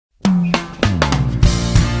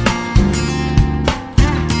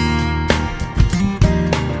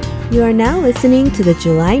You are now listening to the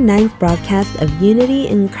July 9th broadcast of Unity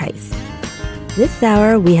in Christ. This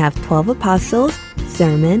hour we have 12 Apostles,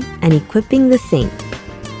 Sermon, and Equipping the Saint.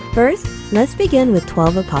 First, let's begin with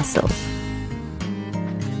 12 Apostles.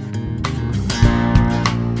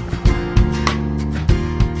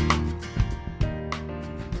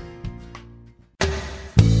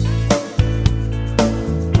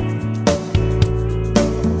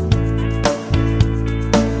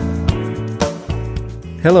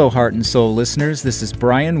 Hello, Heart and Soul listeners. This is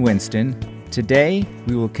Brian Winston. Today,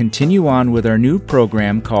 we will continue on with our new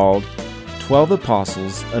program called 12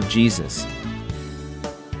 Apostles of Jesus.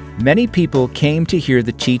 Many people came to hear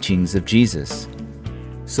the teachings of Jesus.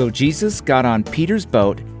 So Jesus got on Peter's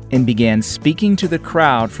boat and began speaking to the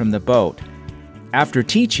crowd from the boat. After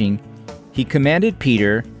teaching, he commanded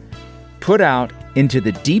Peter, "Put out into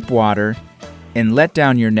the deep water and let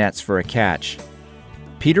down your nets for a catch."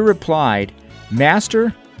 Peter replied,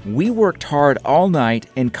 "Master, we worked hard all night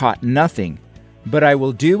and caught nothing, but I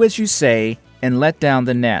will do as you say and let down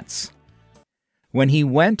the nets." When he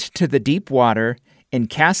went to the deep water and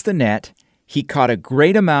cast the net, he caught a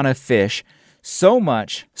great amount of fish, so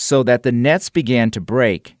much so that the nets began to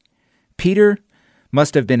break. Peter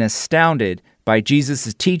must have been astounded by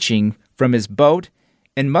Jesus' teaching from his boat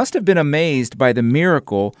and must have been amazed by the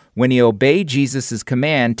miracle when he obeyed Jesus'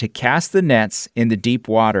 command to cast the nets in the deep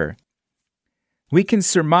water. We can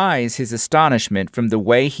surmise his astonishment from the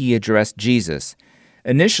way he addressed Jesus.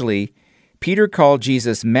 Initially, Peter called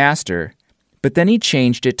Jesus Master, but then he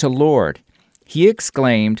changed it to Lord. He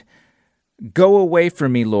exclaimed, "Go away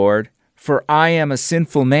from me, Lord, for I am a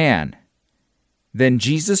sinful man." Then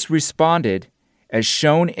Jesus responded, as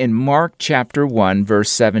shown in Mark chapter 1,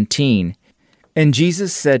 verse 17. And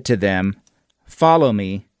Jesus said to them, "Follow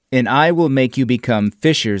me, and I will make you become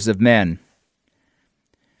fishers of men."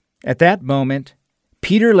 At that moment,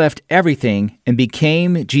 Peter left everything and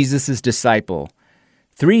became Jesus' disciple.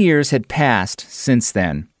 3 years had passed since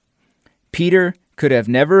then. Peter could have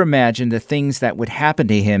never imagined the things that would happen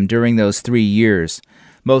to him during those 3 years.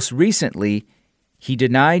 Most recently, he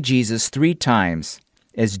denied Jesus 3 times,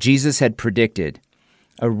 as Jesus had predicted.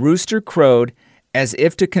 A rooster crowed as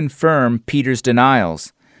if to confirm Peter's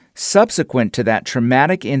denials. Subsequent to that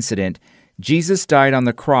traumatic incident, Jesus died on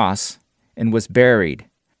the cross and was buried.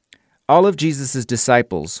 All of Jesus'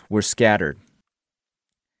 disciples were scattered.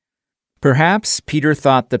 Perhaps Peter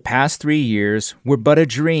thought the past 3 years were but a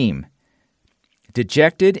dream.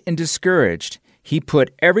 Dejected and discouraged, he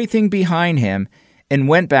put everything behind him and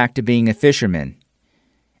went back to being a fisherman.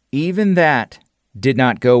 Even that did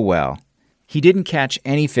not go well. He didn't catch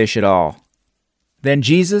any fish at all. Then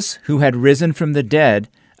Jesus, who had risen from the dead,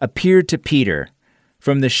 appeared to Peter.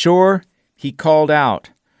 From the shore, he called out,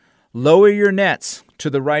 "Lower your nets to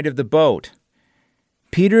the right of the boat."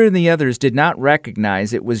 Peter and the others did not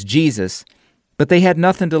recognize it was Jesus, but they had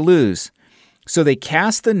nothing to lose. So they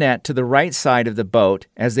cast the net to the right side of the boat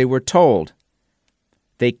as they were told.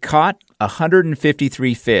 They caught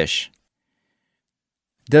 153 fish.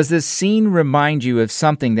 Does this scene remind you of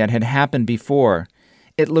something that had happened before?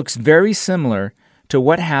 It looks very similar to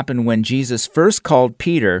what happened when Jesus first called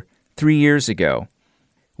Peter 3 years ago.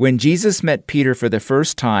 When Jesus met Peter for the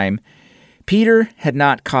first time, Peter had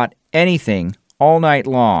not caught anything all night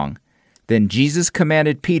long. Then Jesus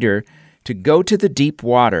commanded Peter to go to the deep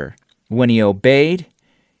water. When he obeyed,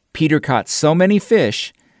 Peter caught so many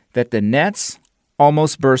fish that the nets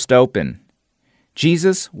almost burst open.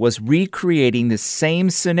 Jesus was recreating the same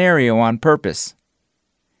scenario on purpose.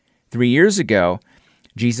 3 years ago,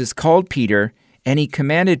 Jesus called Peter and he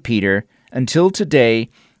commanded Peter, "Until today,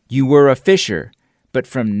 you were a fisher, but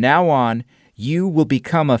from now on, you will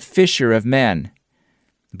become a fisher of men."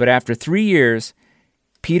 But after 3 years,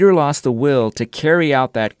 Peter lost the will to carry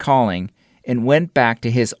out that calling and went back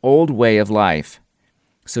to his old way of life.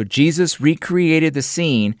 So Jesus recreated the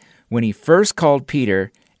scene when he first called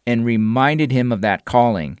Peter and reminded him of that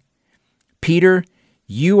calling. "Peter,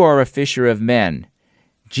 you are a fisher of men."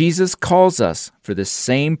 Jesus calls us for the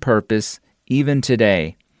same purpose even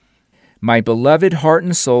today. My beloved Heart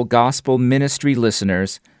and Soul Gospel Ministry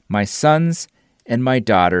listeners, my sons and my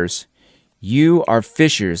daughters, you are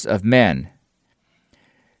fishers of men.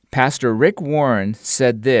 Pastor Rick Warren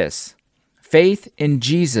said this, "Faith in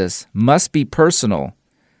Jesus must be personal,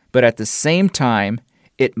 but at the same time,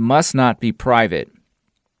 it must not be private."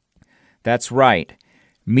 That's right.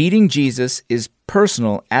 Meeting Jesus is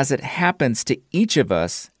personal as it happens to each of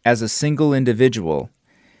us as a single individual.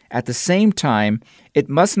 At the same time, it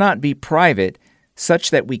must not be private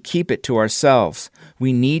such that we keep it to ourselves.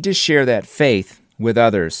 We need to share that faith with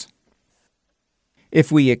others.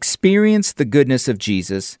 If we experience the goodness of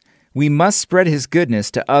Jesus, We must spread his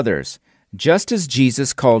goodness to others. Just as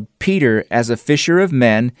Jesus called Peter as a fisher of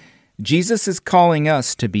men, Jesus is calling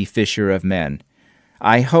us to be fisher of men.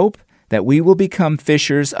 I hope that we will become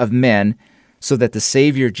fishers of men so that the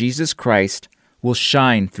Savior Jesus Christ will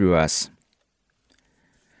shine through us.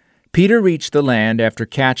 Peter reached the land after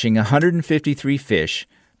catching 153 fish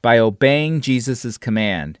by obeying Jesus'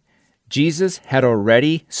 command. Jesus had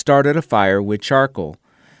already started a fire with charcoal.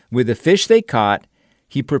 With the fish they caught,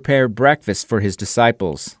 he prepared breakfast for his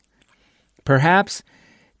disciples. Perhaps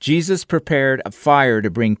Jesus prepared a fire to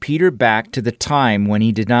bring Peter back to the time when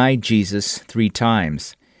he denied Jesus 3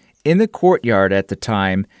 times. In the courtyard at the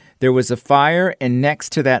time, there was a fire, and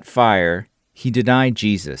next to that fire, he denied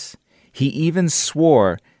Jesus. He even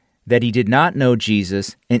swore that he did not know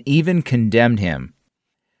Jesus and even condemned him.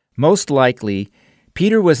 Most likely,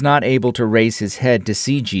 Peter was not able to raise his head to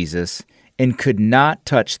see Jesus and could not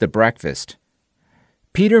touch the breakfast.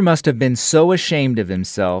 Peter must have been so ashamed of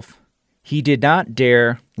himself, he did not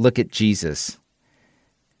dare look at Jesus.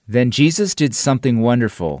 Then Jesus did something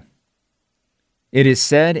wonderful. It is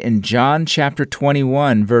said in John chapter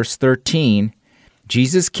 21, verse 13,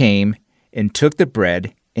 Jesus came and took the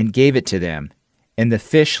bread and gave it to them, and the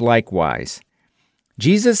fish likewise.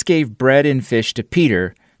 Jesus gave bread and fish to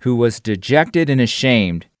Peter, who was dejected and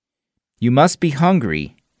ashamed. You must be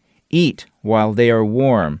hungry. Eat while they are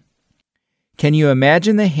warm. Can you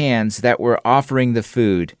imagine the hands that were offering the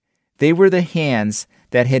food? They were the hands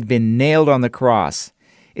that had been nailed on the cross.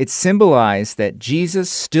 It symbolized that Jesus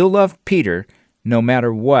still loved Peter no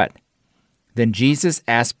matter what. Then Jesus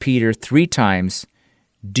asked Peter 3 times,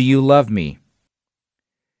 "Do you love me?"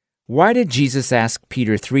 Why did Jesus ask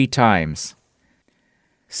Peter 3 times?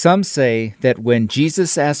 Some say that when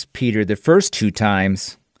Jesus asked Peter the first 2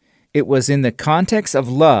 times, it was in the context of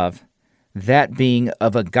love, that being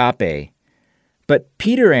of agape. But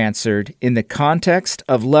Peter answered in the context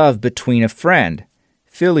of love between a friend,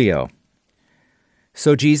 phileo.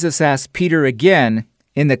 So Jesus asked Peter again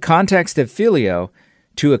in the context of phileo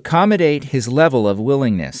to accommodate his level of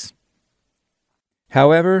willingness.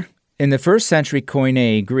 However, in the first century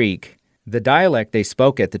Koine Greek, the dialect they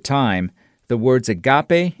spoke at the time, the words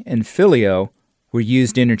agape and phileo were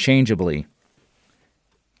used interchangeably.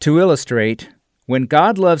 To illustrate, when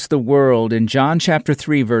God loves the world in John chapter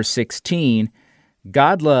 3, verse 16,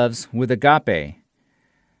 God loves with agape.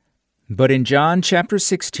 But in John chapter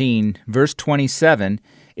 16, verse 27,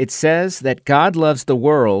 it says that God loves the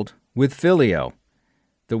world with phileo.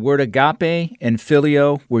 The word agape and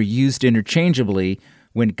phileo were used interchangeably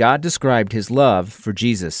when God described his love for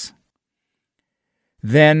Jesus.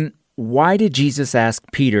 Then, why did Jesus ask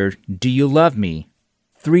Peter, "Do you love me?"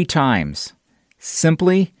 3 times?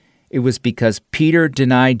 Simply, it was because Peter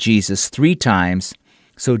denied Jesus 3 times,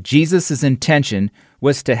 so Jesus' intention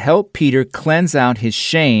was to help Peter cleanse out his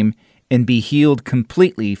shame and be healed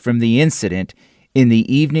completely from the incident in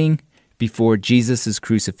the evening before Jesus'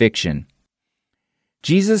 crucifixion.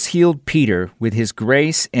 Jesus healed Peter with his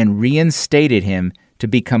grace and reinstated him to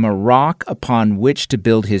become a rock upon which to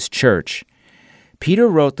build his church. Peter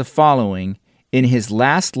wrote the following in his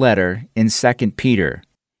last letter in 2 Peter.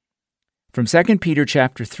 From 2 Peter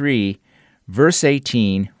chapter 3, verse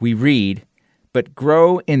 18, we read, "But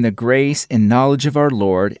grow in the grace and knowledge of our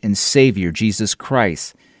Lord and Savior Jesus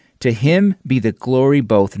Christ. To him be the glory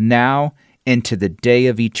both now and to the day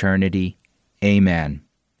of eternity. Amen."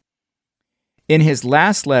 In his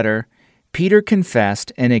last letter, Peter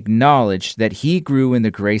confessed and acknowledged that he grew in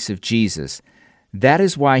the grace of Jesus. That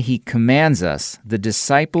is why he commands us, the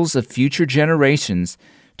disciples of future generations,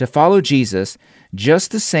 to follow Jesus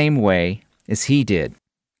just the same way as he did.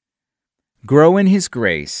 Grow in his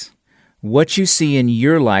grace. What you see in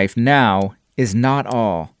your life now is not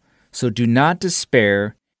all, so do not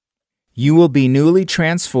despair. You will be newly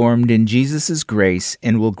transformed in Jesus' grace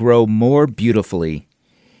and will grow more beautifully.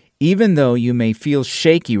 Even though you may feel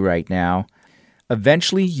shaky right now,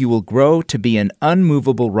 eventually you will grow to be an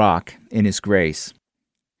unmovable rock in his grace.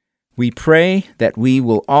 We pray that we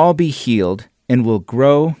will all be healed and will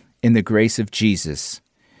grow in the grace of Jesus.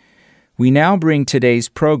 We now bring today's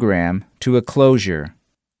program to a closure.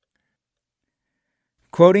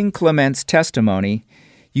 Quoting Clement's testimony,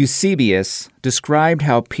 Eusebius described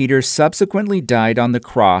how Peter subsequently died on the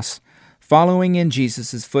cross, following in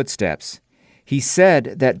Jesus' footsteps. He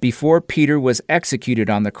said that before Peter was executed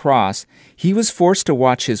on the cross, he was forced to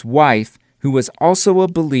watch his wife, who was also a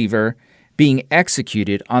believer, being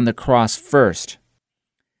executed on the cross first.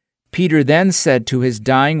 Peter then said to his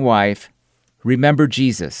dying wife, "Remember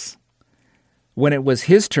Jesus." When it was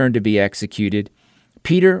his turn to be executed,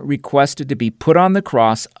 Peter requested to be put on the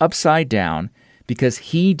cross upside down because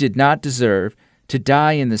he did not deserve to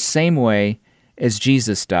die in the same way as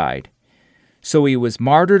Jesus died. So he was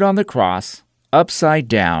martyred on the cross, upside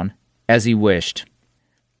down, as he wished.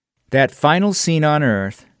 That final scene on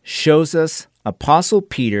earth shows us Apostle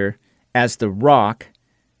Peter as the rock,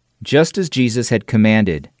 just as Jesus had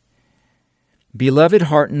commanded. Beloved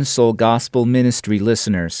Heart and Soul Gospel Ministry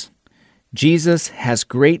listeners, Jesus has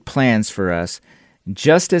great plans for us,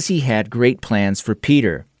 just as he had great plans for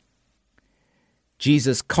Peter.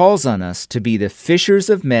 Jesus calls on us to be the fishers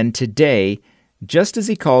of men today, just as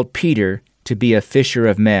he called Peter to be a fisher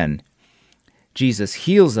of men. Jesus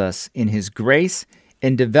heals us in his grace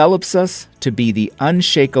and develops us to be the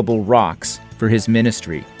unshakable rocks for his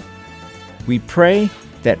ministry. We pray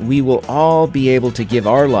that we will all be able to give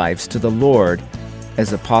our lives to the Lord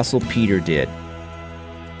as Apostle Peter did.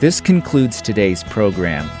 This concludes today's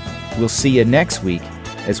program. We'll see you next week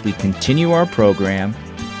as we continue our program,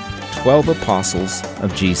 12 Apostles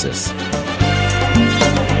of Jesus.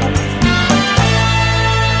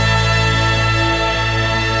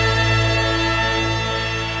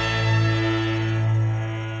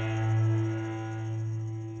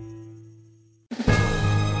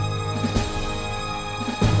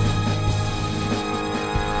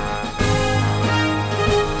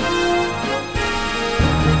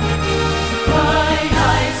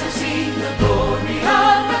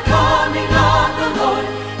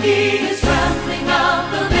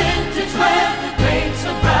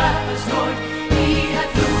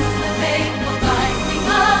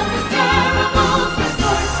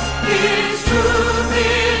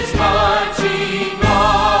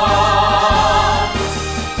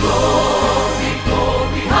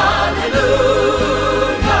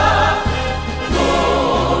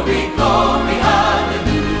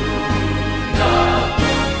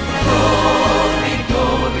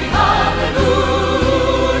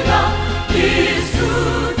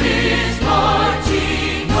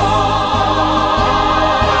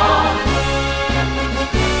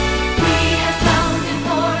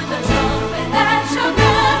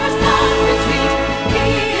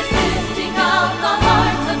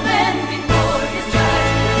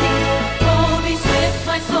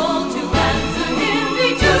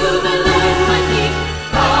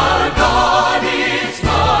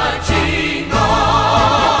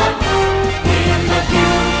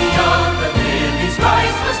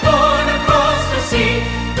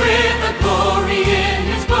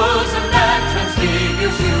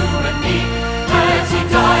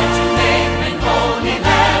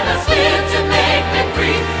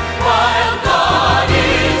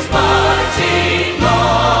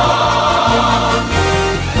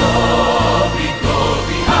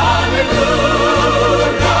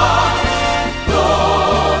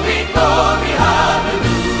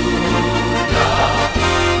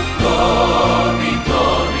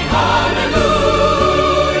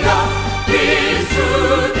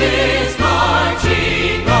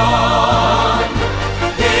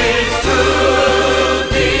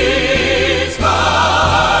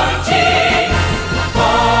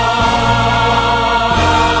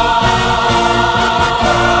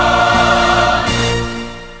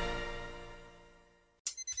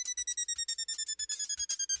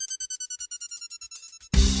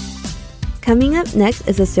 Coming up next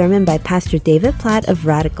is a sermon by Pastor David Platt of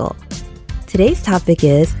Radical. Today's topic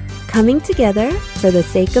is Coming Together for the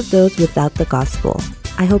Sake of Those Without the Gospel.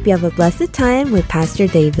 I hope you have a blessed time with Pastor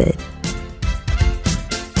David.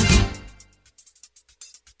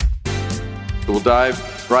 We'll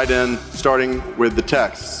dive right in, starting with the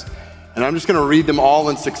texts. And I'm just going to read them all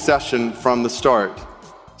in succession from the start.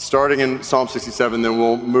 Starting in Psalm 67, then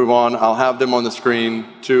we'll move on. I'll have them on the screen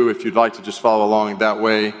too if you'd like to just follow along that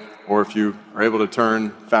way, or if you are able to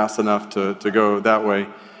turn fast enough to go that way.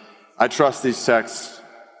 I trust these texts,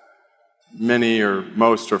 many or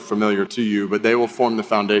most are familiar to you, but they will form the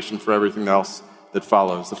foundation for everything else that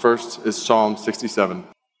follows. The first is Psalm 67.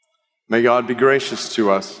 May God be gracious to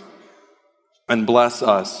us and bless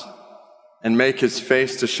us and make his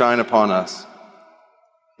face to shine upon us,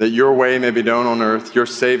 that your way may be known on earth, your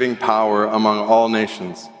saving power among all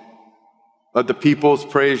nations. Let the peoples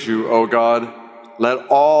praise you, O God. Let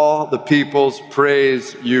all the peoples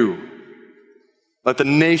praise you. Let the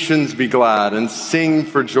nations be glad and sing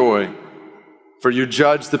for joy, for you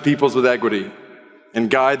judge the peoples with equity and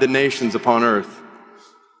guide the nations upon earth.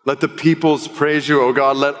 Let the peoples praise you, O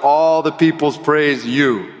God. Let all the peoples praise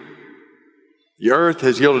you. The earth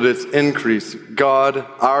has yielded its increase. God,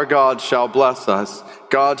 our God, shall bless us.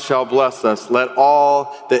 God shall bless us. Let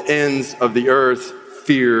all the ends of the earth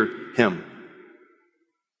fear him.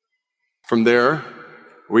 From there,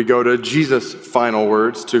 we go to Jesus' final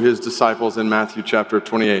words to his disciples in Matthew chapter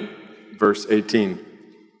 28, verse 18.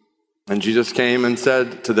 And Jesus came and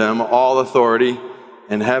said to them, "All authority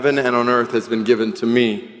in heaven and on earth has been given to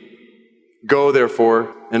me. Go,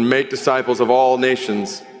 therefore, and make disciples of all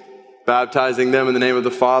nations, baptizing them in the name of the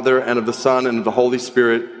Father and of the Son and of the Holy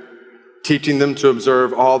Spirit, teaching them to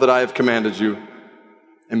observe all that I have commanded you.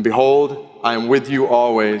 And behold, I am with you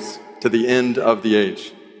always to the end of the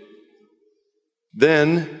age."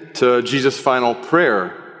 Then to Jesus' final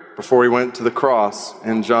prayer before he went to the cross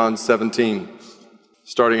in John 17,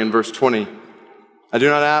 starting in verse 20. "I do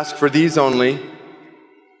not ask for these only,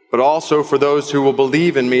 but also for those who will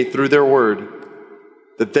believe in me through their word,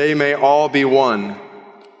 that they may all be one,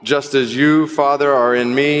 just as you, Father, are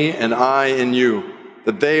in me and I in you,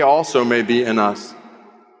 that they also may be in us,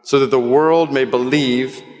 so that the world may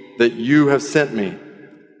believe that you have sent me.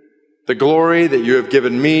 The glory that you have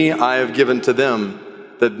given me, I have given to them,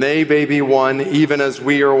 that they may be one, even as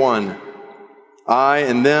we are one. I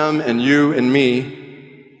in them and you in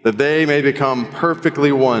me, that they may become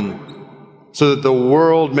perfectly one, so that the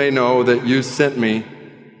world may know that you sent me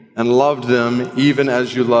and loved them even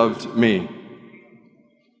as you loved me."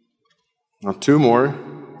 Now, two more.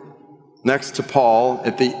 Next to Paul,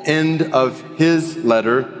 at the end of his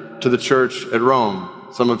letter to the church at Rome,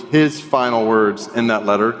 some of his final words in that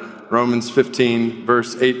letter, Romans 15,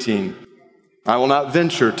 verse 18. "I will not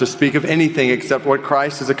venture to speak of anything except what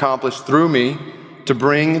Christ has accomplished through me to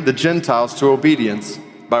bring the Gentiles to obedience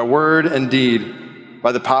by word and deed,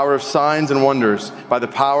 by the power of signs and wonders, by the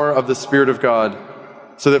power of the Spirit of God,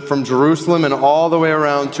 so that from Jerusalem and all the way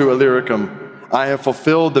around to Illyricum, I have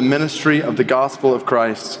fulfilled the ministry of the gospel of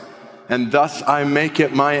Christ. And thus I make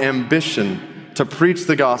it my ambition to preach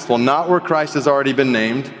the gospel, not where Christ has already been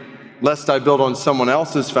named, lest I build on someone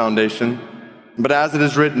else's foundation, but as it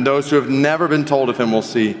is written, those who have never been told of him will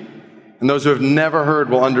see, and those who have never heard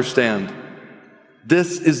will understand.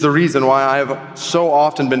 This is the reason why I have so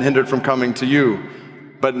often been hindered from coming to you.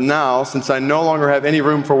 But now, since I no longer have any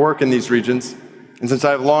room for work in these regions, and since I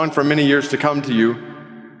have longed for many years to come to you,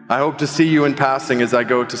 I hope to see you in passing as I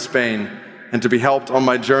go to Spain, and to be helped on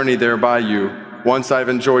my journey there by you, once I've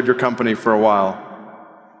enjoyed your company for a while.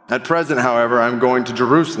 At present, however, I'm going to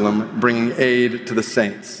Jerusalem, bringing aid to the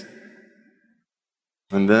saints."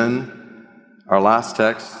 And then our last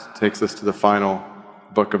text takes us to the final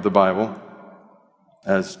book of the Bible,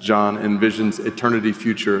 as John envisions eternity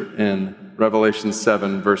future in Revelation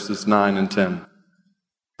 7, verses 9 and 10.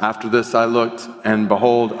 "After this I looked, and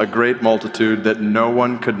behold, a great multitude that no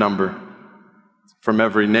one could number, from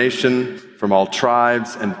every nation, from all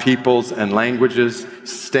tribes and peoples and languages,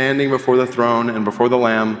 standing before the throne and before the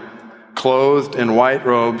Lamb, clothed in white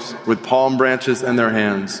robes, with palm branches in their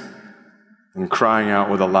hands, and crying out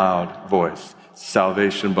with a loud voice,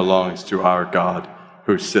 'Salvation belongs to our God,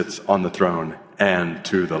 who sits on the throne, and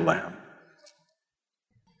to the Lamb.'"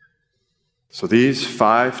 So these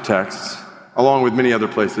 5 texts, along with many other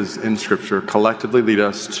places in Scripture, collectively lead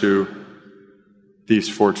us to these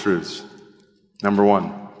 4 truths. Number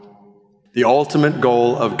 1, the ultimate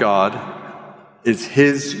goal of God is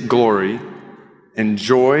his glory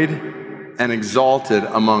enjoyed and exalted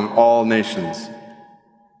among all nations.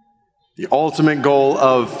 The ultimate goal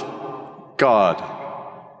of God.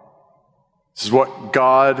 This is what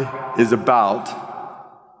God is about.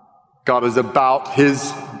 God is about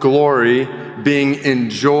his glory being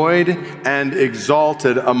enjoyed and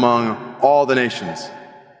exalted among all the nations.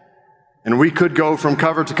 And we could go from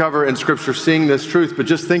cover to cover in Scripture seeing this truth, but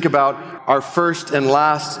just think about our first and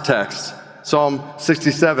last text, Psalm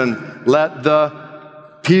 67. "Let the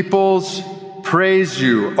peoples praise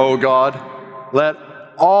you, O God. Let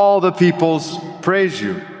all the peoples praise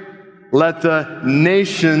you. Let the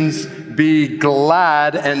nations be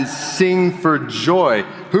glad and sing for joy."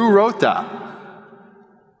 Who wrote that?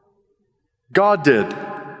 God did.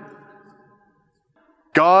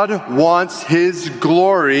 God wants his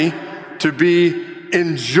glory to be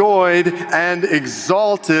enjoyed and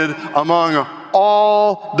exalted among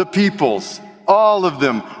all the peoples, all of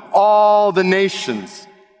them, all the nations.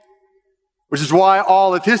 Which is why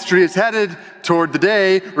all of history is headed toward the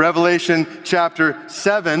day, Revelation chapter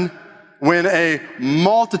 7, when a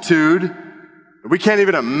multitude we can't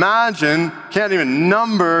even imagine, can't even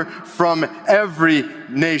number, from every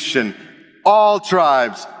nation, all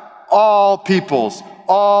tribes, all peoples,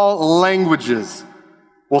 all languages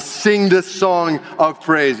will sing this song of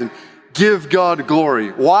praise and give God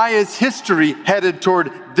glory. Why is history headed toward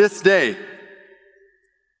this day?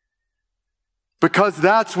 Because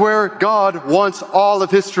that's where God wants all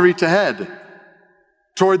of history to head,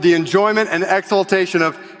 toward the enjoyment and exaltation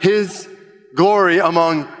of his glory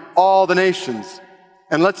among all the nations.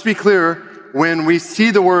 And let's be clear, when we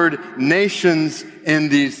see the word nations in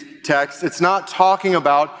these texts, it's not talking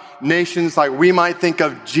about nations like we might think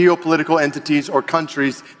of geopolitical entities or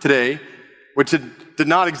countries today, which did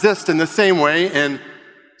not exist in the same way in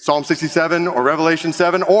Psalm 67 or Revelation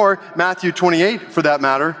 7 or Matthew 28 for that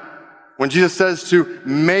matter. When Jesus says to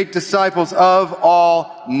make disciples of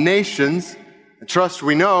all nations, and trust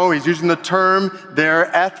we know he's using the term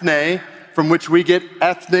there, ethne, from which we get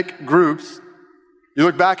ethnic groups. You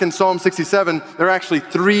look back in Psalm 67, there are actually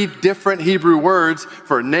 3 different Hebrew words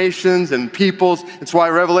for nations and peoples. It's why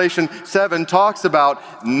Revelation 7 talks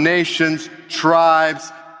about nations, tribes,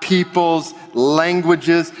 peoples,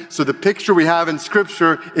 languages. So the picture we have in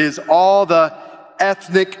Scripture is all the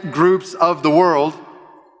ethnic groups of the world,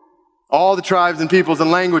 all the tribes and peoples and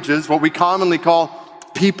languages, what we commonly call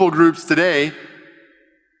people groups today,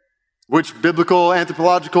 which biblical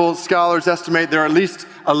anthropological scholars estimate there are at least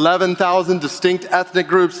 11,000 distinct ethnic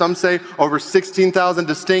groups. Some say over 16,000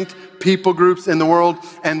 distinct people groups in the world.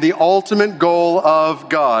 And the ultimate goal of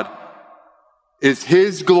God is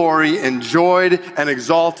his glory enjoyed and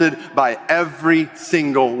exalted by every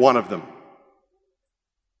single one of them.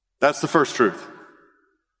 That's the first truth.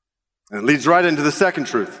 And it leads right into the second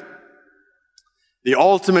truth. The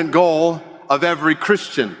ultimate goal of every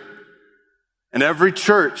Christian and every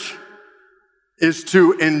church is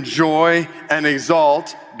to enjoy and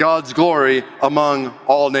exalt God's glory among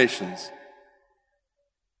all nations.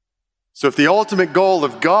 So if the ultimate goal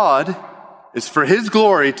of God is for his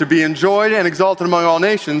glory to be enjoyed and exalted among all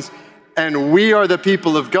nations, and we are the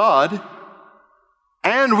people of God,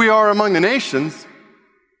 and we are among the nations,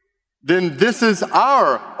 then this is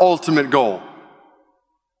our ultimate goal.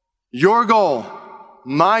 Your goal,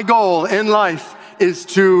 my goal in life is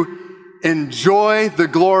to enjoy the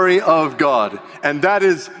glory of God. And that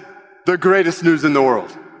is the greatest news in the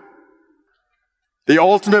world. The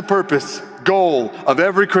ultimate purpose, goal of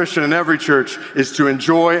every Christian and every church is to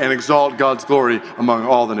enjoy and exalt God's glory among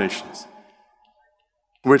all the nations.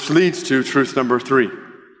 Which leads to truth number 3.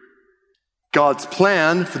 God's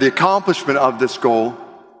plan for the accomplishment of this goal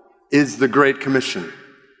is the Great Commission.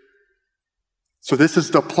 So this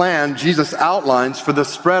is the plan Jesus outlines for the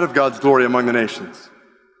spread of God's glory among the nations.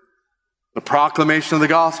 The proclamation of the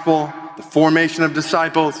gospel, the formation of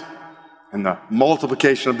disciples, and the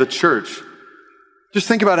multiplication of the church. Just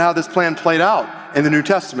think about how this plan played out in the New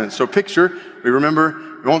Testament. So picture, we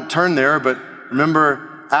won't turn there, but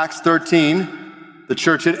remember Acts 13, the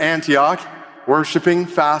church at Antioch, worshiping,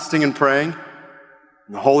 fasting, and praying.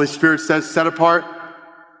 And the Holy Spirit says, set apart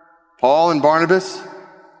Paul and Barnabas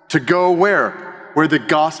to go where? Where the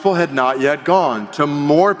gospel had not yet gone, to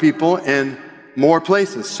more people in more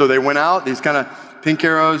places. So they went out. These kind of pink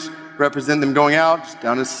arrows represent them going out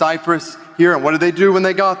down to Cyprus here. And what did they do when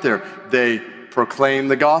they got there? They proclaimed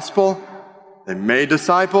the gospel, they made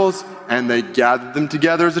disciples, and they gathered them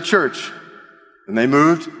together as a church. And they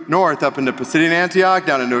moved north up into Pisidian Antioch,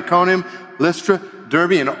 down into Iconium, Lystra,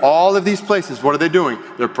 Derbe, and all of these places. What are they doing?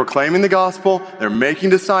 They're proclaiming the gospel, they're making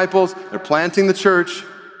disciples, they're planting the church.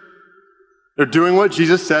 They're doing what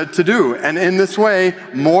Jesus said to do. And in this way,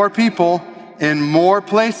 more people in more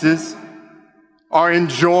places are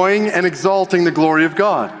enjoying and exalting the glory of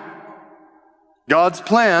God. God's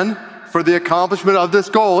plan for the accomplishment of this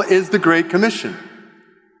goal is the Great Commission,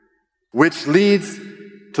 which leads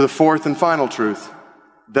to the fourth and final truth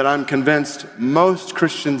that I'm convinced most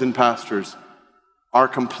Christians and pastors are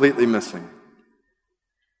completely missing.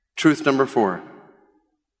 Truth number 4.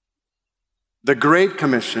 The Great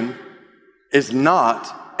Commission is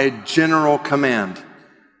not a general command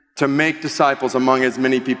to make disciples among as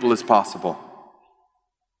many people as possible.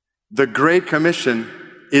 The Great Commission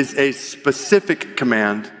is a specific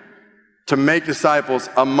command to make disciples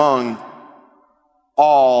among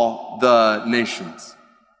all the nations.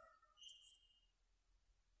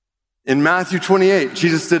 In Matthew 28,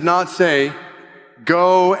 Jesus did not say,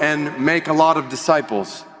 go and make a lot of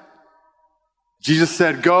disciples. Jesus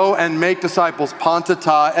said, go and make disciples, panta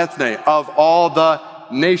ta ethne, of all the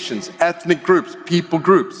nations, ethnic groups, people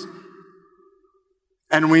groups.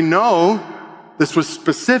 And we know this was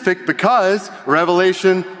specific because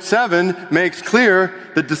Revelation 7 makes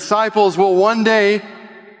clear that disciples will one day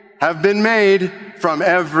have been made from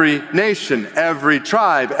every nation, every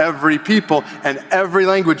tribe, every people, and every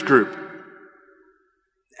language group.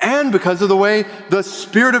 And because of the way the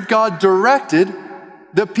Spirit of God directed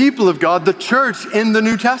the people of God, the church in the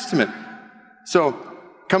New Testament. So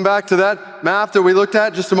come back to that map that we looked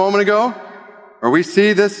at just a moment ago. where we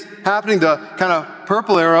see this happening. The kind of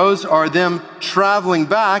purple arrows are them traveling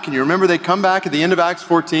back. And you remember they come back at the end of Acts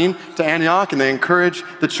 14 to Antioch, and they encourage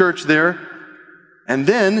the church there. And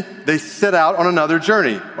then they set out on another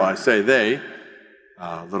journey. Well, I say they,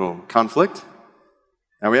 a little conflict.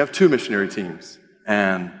 Now we have two missionary teams.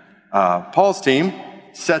 And Paul's team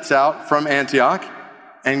sets out from Antioch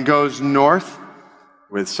and goes north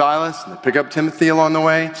with Silas, and they pick up Timothy along the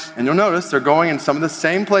way. And you'll notice they're going in some of the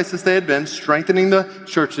same places they had been, strengthening the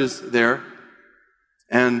churches there.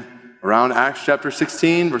 And around Acts chapter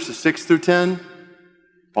 16, verses 6 through 10,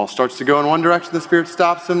 Paul starts to go in one direction, the Spirit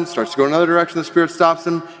stops him, starts to go in another direction, the Spirit stops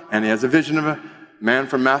him, and he has a vision of a man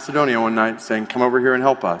from Macedonia one night saying, come over here and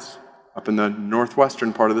help us, up in the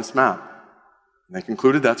northwestern part of this map. And they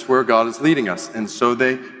concluded that's where God is leading us. And so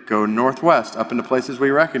they go northwest, up into places we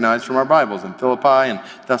recognize from our Bibles, in Philippi and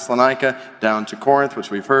Thessalonica, down to Corinth,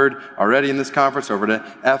 which we've heard already in this conference, over to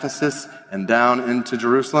Ephesus, and down into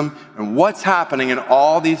Jerusalem. And what's happening in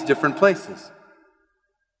all these different places?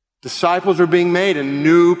 Disciples are being made in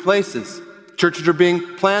new places. Churches are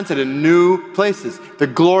being planted in new places. The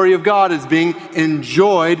glory of God is being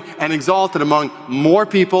enjoyed and exalted among more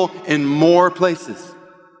people in more places.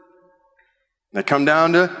 They come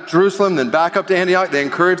down to Jerusalem, then back up to Antioch. They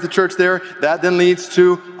encourage the church there. That then leads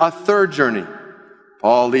to a third journey.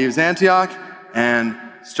 Paul leaves Antioch and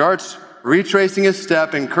starts retracing his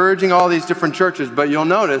step, encouraging all these different churches. But you'll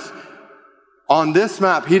notice, on this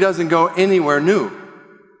map, he doesn't go anywhere new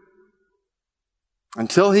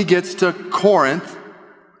until he gets to Corinth,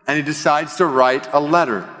 and he decides to write a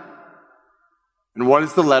letter. And what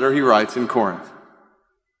is the letter he writes in Corinth?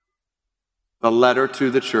 The letter to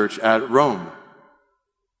the church at Rome.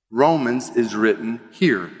 Romans is written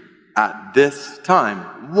here at this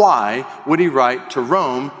time. Why would he write to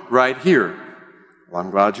Rome right here? Well,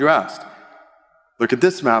 I'm glad you asked. Look at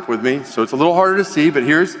this map with me. So it's a little harder to see, but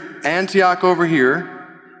here's Antioch over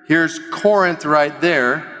here. Here's Corinth right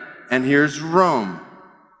there. And here's Rome.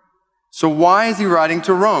 So why is he writing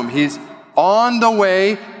to Rome? He's on the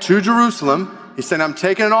way to Jerusalem. He said, I'm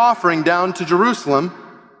taking an offering down to Jerusalem.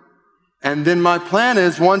 And then my plan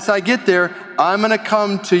is, once I get there, I'm going to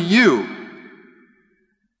come to you.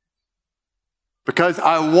 Because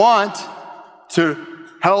I want to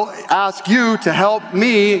ask you to help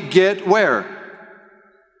me get where?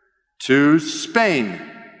 To Spain.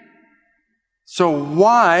 So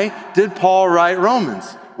why did Paul write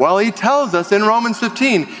Romans? Well, he tells us in Romans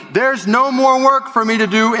 15, there's no more work for me to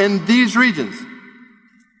do in these regions.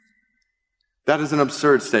 That is an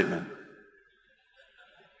absurd statement.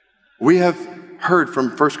 We have heard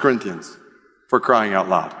from 1 Corinthians, for crying out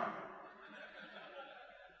loud.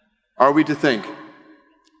 Are we to think,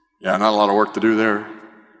 yeah, not a lot of work to do there.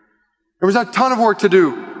 There was a ton of work to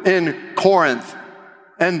do in Corinth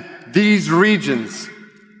and these regions.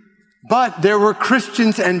 But there were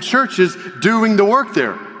Christians and churches doing the work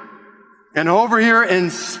there. And over here in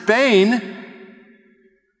Spain,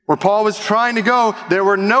 where Paul was trying to go, there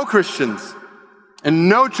were no Christians and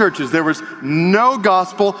no churches. There was no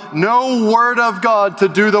gospel, no word of God to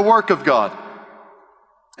do the work of God.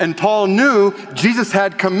 And Paul knew Jesus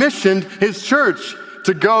had commissioned his church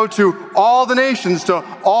to go to all the nations, to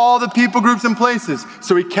all the people groups and places.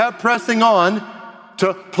 So he kept pressing on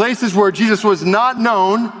to places where Jesus was not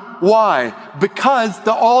known. Why? Because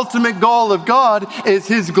the ultimate goal of God is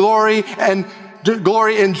his glory, and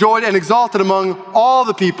glory enjoyed and exalted among all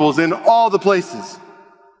the peoples in all the places.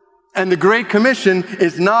 And the Great Commission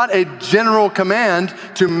is not a general command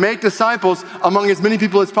to make disciples among as many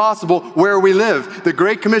people as possible where we live. The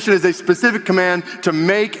Great Commission is a specific command to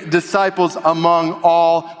make disciples among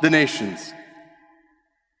all the nations.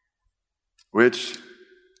 Which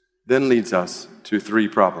then leads us to three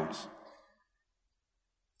problems.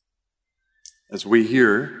 As we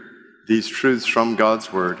hear these truths from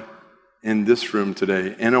God's Word in this room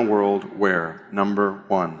today, in a world where, number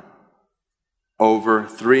one, over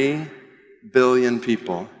 3 billion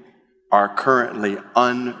people are currently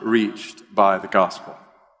unreached by the gospel.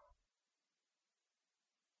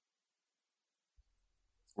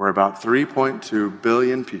 Where about 3.2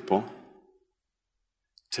 billion people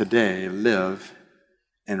today live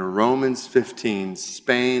in Romans 15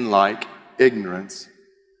 Spain-like ignorance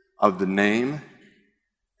of the name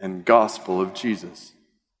and gospel of Jesus.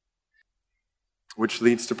 Which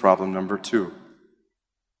leads to problem number two.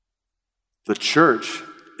 The church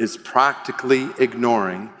is practically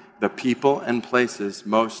ignoring the people and places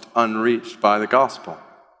most unreached by the gospel.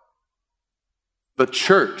 The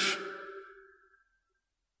church,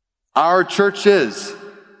 our churches,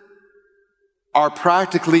 are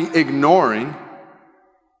practically ignoring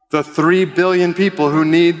the 3 billion people who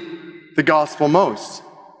need the gospel most.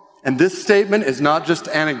 And this statement is not just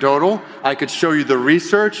anecdotal. I could show you the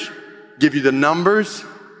research, give you the numbers.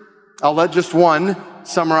 I'll let just one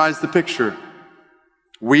summarize the picture.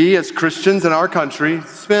 We as Christians in our country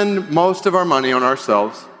spend most of our money on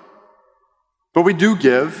ourselves, but we do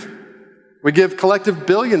give. We give collective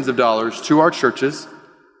billions of dollars to our churches,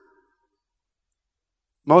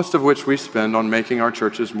 most of which we spend on making our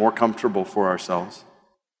churches more comfortable for ourselves.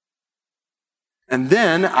 And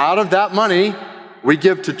then out of that money, we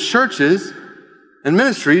give to churches and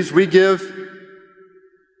ministries, we give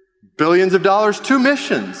billions of dollars to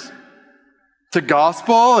missions, to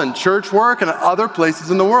gospel and church work and other places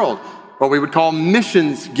in the world, what we would call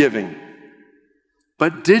missions giving.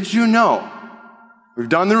 But did you know, we've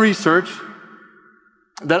done the research,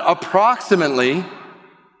 that approximately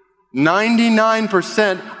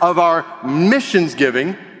 99% of our missions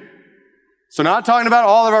giving, so not talking about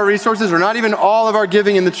all of our resources or not even all of our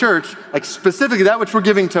giving in the church, like specifically that which we're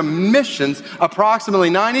giving to missions, approximately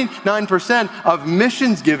 99% of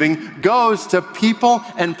missions giving goes to people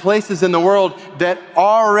and places in the world that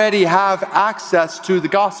already have access to the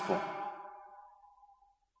gospel.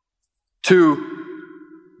 To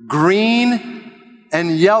green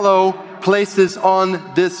and yellow places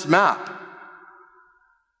on this map.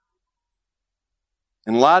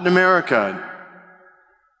 In Latin America,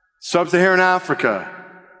 Sub-Saharan Africa,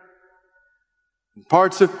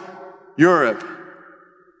 parts of Europe.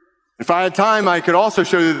 If I had time, I could also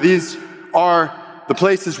show you that these are the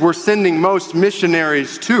places we're sending most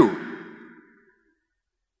missionaries to.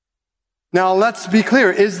 Now, let's be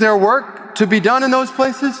clear. Is there work to be done in those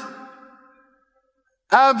places?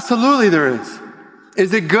 Absolutely there is.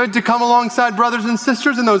 Is it good to come alongside brothers and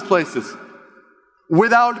sisters in those places?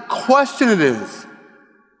 Without question it is.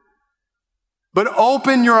 But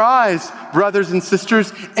open your eyes, brothers and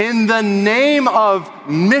sisters. In the name of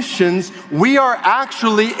missions, we are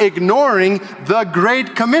actually ignoring the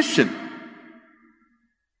Great Commission.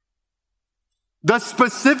 The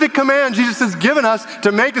specific command Jesus has given us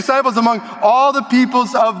to make disciples among all the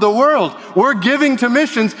peoples of the world. We're giving to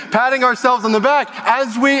missions, patting ourselves on the back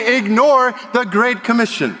as we ignore the Great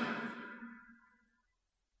Commission.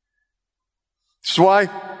 That's why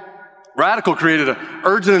Radical created an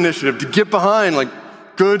urgent initiative to get behind like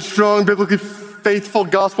good, strong, biblically faithful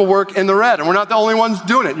gospel work in the red. And we're not the only ones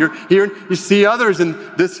doing it. You're here, you see others in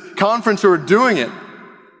this conference who are doing it.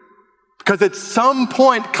 Because at some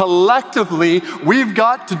point, collectively, we've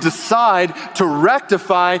got to decide to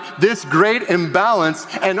rectify this great imbalance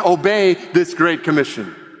and obey this Great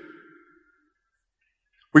Commission.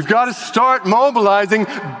 We've got to start mobilizing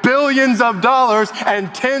billions of dollars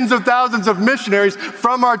and tens of thousands of missionaries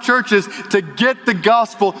from our churches to get the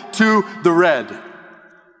gospel to the red.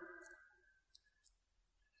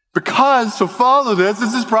 Because, so follow this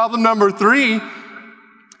is problem number 3.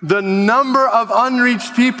 The number of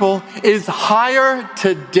unreached people is higher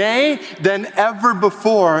today than ever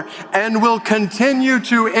before and will continue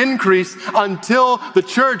to increase until the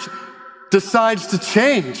church decides to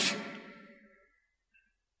change.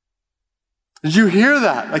 Did you hear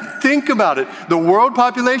that? Like, think about it. The world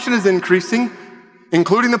population is increasing,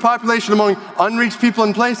 including the population among unreached people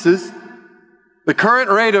in places. The current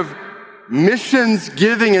rate of missions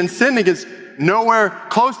giving and sending is nowhere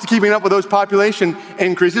close to keeping up with those population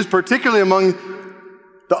increases, particularly among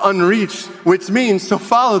the unreached, which means, so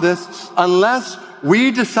follow this, unless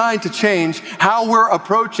we decide to change how we're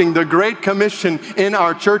approaching the Great Commission in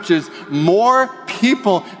our churches, more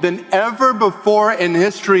people than ever before in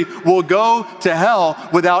history will go to hell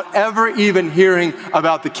without ever even hearing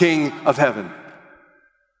about the King of Heaven.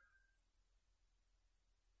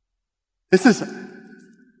 This is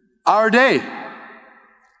our day.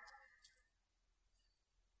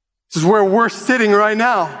 This is where we're sitting right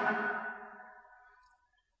now.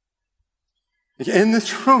 In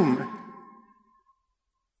this room.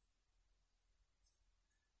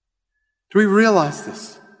 Do we realize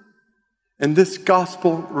this? In this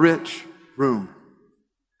gospel-rich room.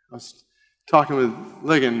 I was talking with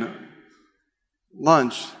Ligon at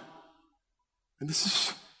lunch, and this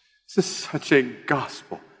is such a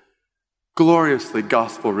gospel, gloriously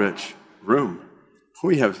gospel-rich room.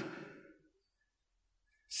 We have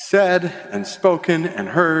said and spoken and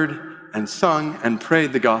heard and sung and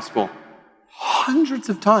prayed the gospel hundreds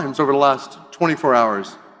of times over the last 24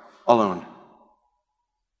 hours alone.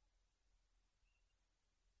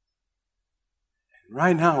 And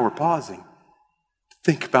right now we're pausing to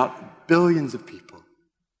think about billions of people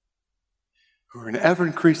who are an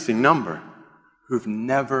ever-increasing number who've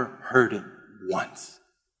never heard it once.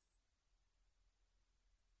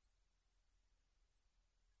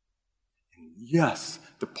 And yes,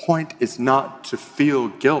 The point is not to feel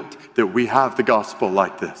guilt that we have the gospel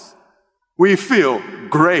like this. We feel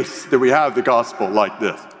grace that we have the gospel like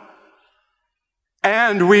this.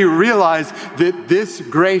 And we realize that this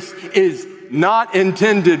grace is not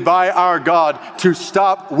intended by our God to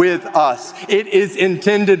stop with us. It is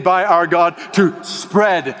intended by our God to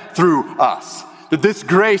spread through us. That this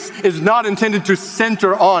grace is not intended to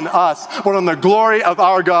center on us, but on the glory of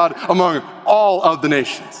our God among all of the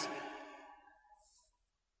nations.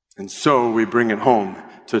 And so we bring it home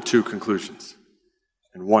to two conclusions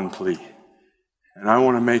and one plea. And I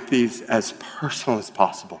want to make these as personal as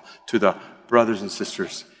possible to the brothers and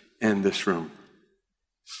sisters in this room.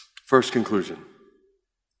 First conclusion.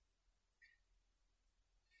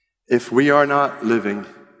 If we are not living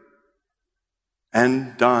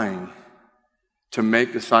and dying to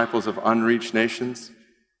make disciples of unreached nations,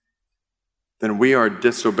 then we are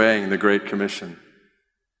disobeying the Great Commission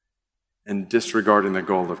and disregarding the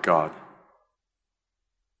goal of God.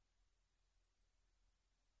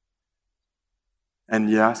 And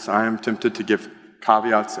yes, I am tempted to give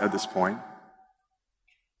caveats at this point.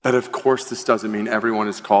 That of course this doesn't mean everyone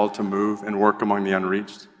is called to move and work among the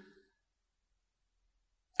unreached.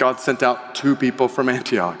 God sent out 2 people from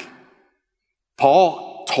Antioch.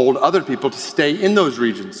 Paul told other people to stay in those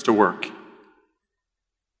regions to work.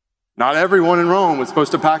 Not everyone in Rome was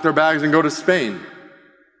supposed to pack their bags and go to Spain.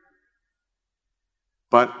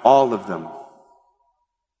 But all of them,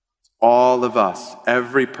 all of us,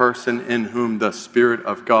 every person in whom the Spirit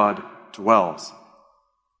of God dwells,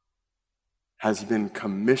 has been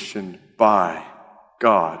commissioned by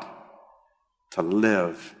God to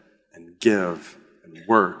live and give and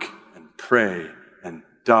work and pray and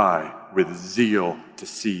die with zeal to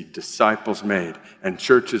see disciples made and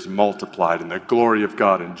churches multiplied and the glory of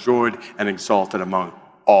God enjoyed and exalted among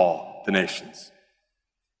all the nations.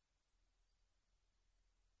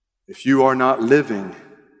 If you are not living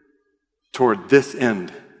toward this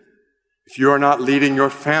end, if you are not leading your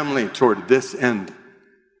family toward this end,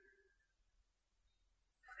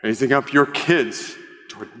 raising up your kids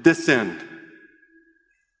toward this end,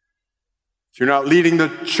 if you're not leading the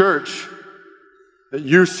church that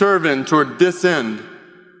you serve in toward this end,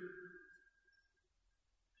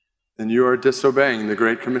 then you are disobeying the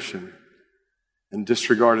Great Commission and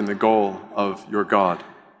disregarding the goal of your God.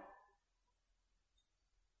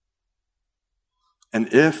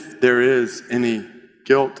 And if there is any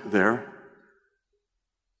guilt there,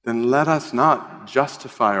 then let us not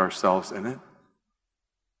justify ourselves in it.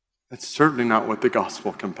 That's certainly not what the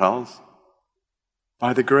gospel compels.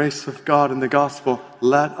 By the grace of God and the gospel,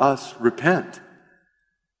 let us repent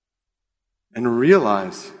and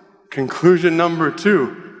realize, conclusion number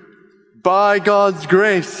 2, by God's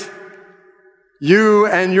grace, you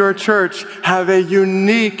and your church have a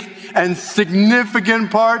unique and significant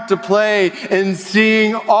part to play in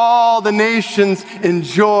seeing all the nations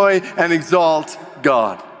enjoy and exalt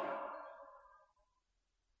God.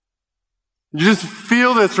 You just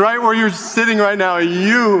feel this right where you're sitting right now.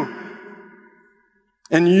 You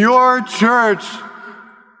and your church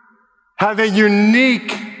have a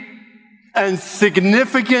unique and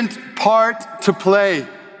significant part to play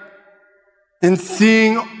in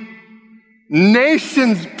seeing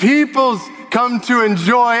nations, peoples come to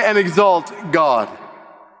enjoy and exalt God.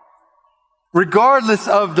 Regardless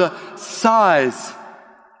of the size,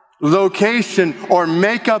 location, or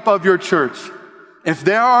makeup of your church, if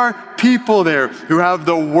there are people there who have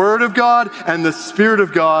the Word of God and the Spirit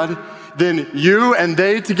of God, then you and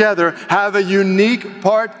they together have a unique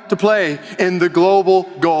part to play in the global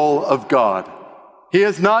goal of God. He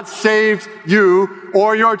has not saved you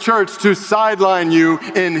or your church to sideline you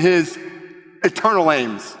in His eternal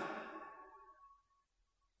aims.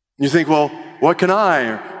 You think, well, what can I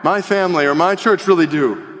or my family or my church really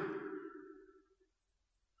do?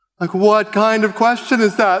 Like, what kind of question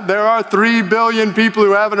is that? There are 3 billion people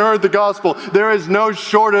who haven't heard the gospel. There is no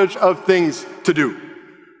shortage of things to do.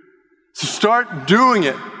 So start doing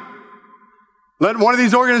it. Let one of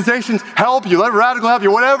these organizations help you. Let Radical help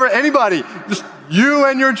you. Whatever, anybody. Just you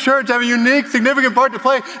and your church have a unique, significant part to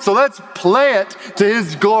play. So let's play it to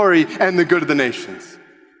His glory and the good of the nations.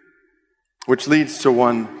 Which leads to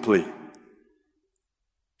one plea.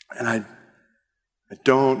 And I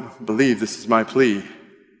don't believe this is my plea.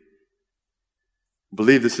 I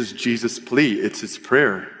believe this is Jesus' plea. It's His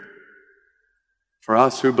prayer. For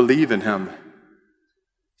us who believe in Him.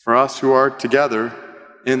 For us who are together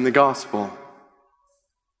in the gospel.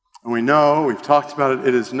 And we know, we've talked about it,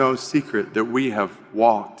 it is no secret that we have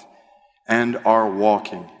walked and are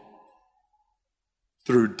walking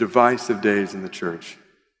through divisive days in the church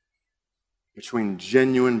between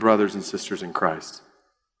genuine brothers and sisters in Christ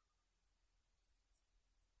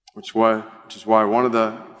which is why one of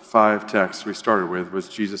the 5 texts we started with was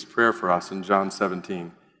Jesus' prayer for us in John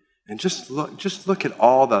 17. And just look at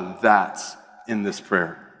all the that's in this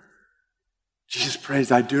prayer. Jesus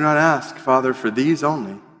prays, I do not ask, Father, for these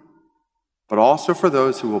only, but also for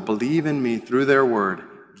those who will believe in me through their word,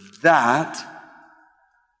 that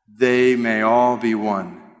they may all be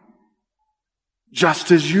one.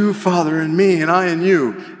 Just as you, Father, in me, and I in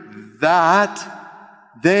you, that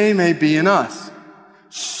they may be in us,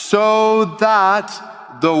 so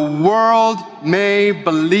that the world may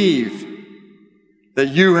believe that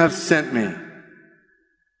you have sent me.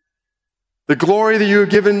 The glory that you have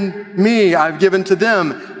given me, I've given to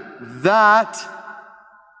them, that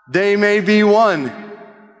they may be one,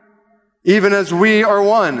 even as we are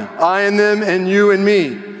one, I and them and you and me,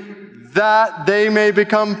 that they may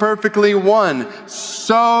become perfectly one,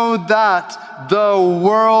 so that the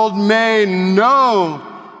world may know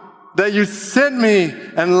that you sent me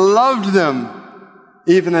and loved them,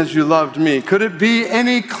 even as you loved me. Could it be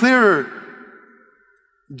any clearer?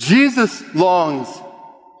 Jesus longs.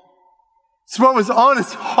 It's what was on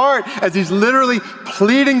his heart as he's literally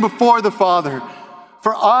pleading before the Father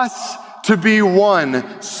for us to be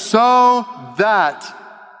one, so that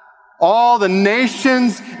all the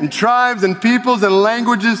nations and tribes and peoples and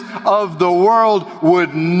languages of the world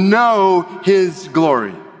would know his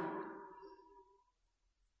glory.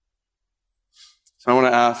 So I want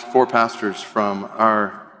to ask 4 pastors from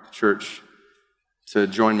our church to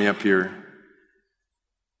join me up here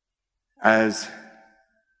as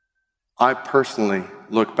I personally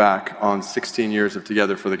look back on 16 years of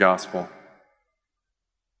Together for the Gospel.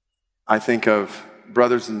 I think of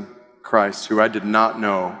brothers in Christ who I did not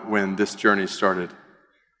know when this journey started.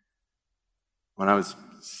 When I was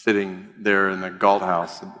sitting there in the Galt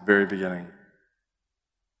House at the very beginning.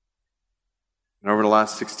 And over the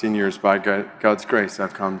last 16 years, by God's grace,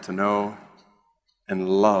 I've come to know and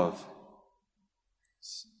love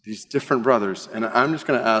these different brothers. And I'm just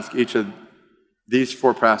going to ask each of these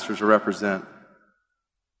 4 pastors to represent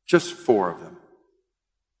just 4 of them.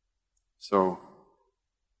 So,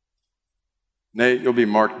 Nate, you'll be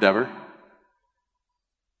Mark Dever.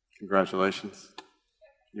 Congratulations.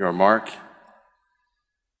 You are Mark.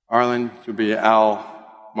 Arlen, you'll be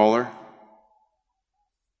Al Moeller.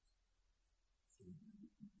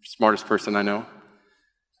 Smartest person I know.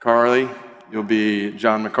 Carly, you'll be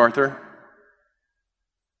John MacArthur.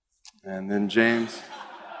 And then James,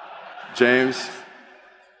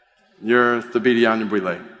 you're Thabiti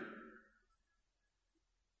Anyabwile.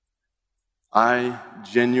 I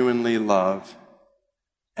genuinely love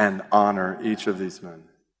and honor each of these men.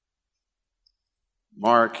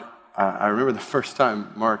 Mark, I remember the first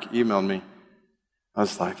time Mark emailed me, I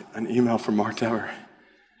was like, an email from Mark Dever.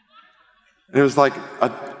 And it was like a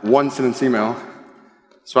 1-sentence email.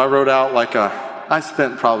 So I wrote out I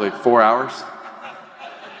spent probably 4 hours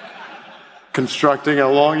constructing a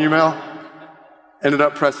long email. Ended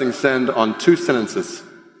up pressing send on 2 sentences.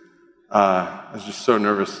 I was just so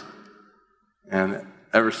nervous. And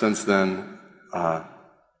ever since then,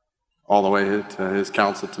 all the way to his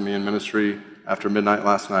counsel to me in ministry after midnight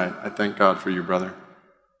last night, I thank God for you, brother.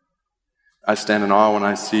 I stand in awe when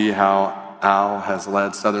I see how Al has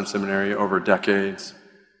led Southern Seminary over decades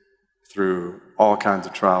through all kinds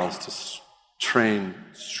of trials to train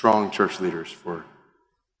strong church leaders for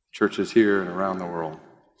churches here and around the world.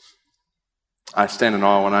 I stand in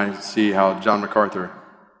awe when I see how John MacArthur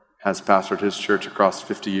has pastored his church across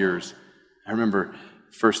 50 years. I remember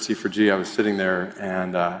first T4G, I was sitting there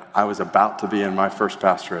and I was about to be in my first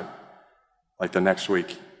pastorate, like the next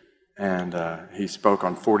week. And he spoke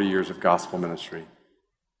on 40 years of gospel ministry.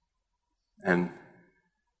 And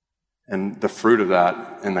the fruit of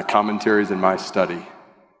that and the commentaries in my study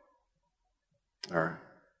are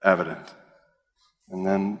evident. And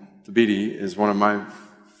then Thabiti is one of my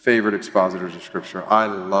favorite expositors of Scripture. I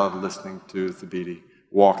love listening to Thabiti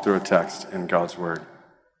walk through a text in God's Word.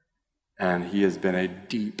 And he has been a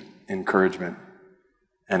deep encouragement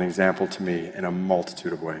and example to me in a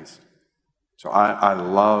multitude of ways. So I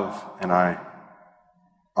love and I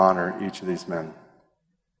honor each of these men.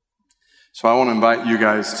 So I want to invite you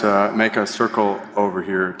guys to make a circle over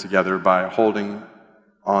here together by holding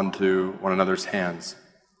onto one another's hands.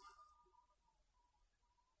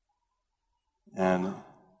 And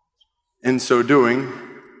in so doing,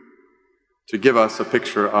 to give us a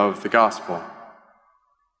picture of the gospel,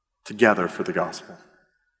 together for the gospel.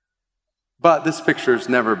 But this picture has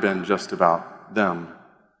never been just about them,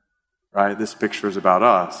 right? This picture is about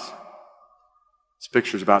us. This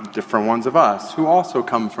picture is about different ones of us who also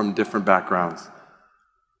come from different backgrounds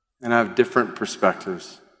and have different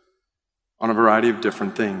perspectives on a variety of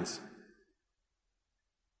different things.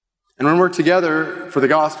 And when we're together for the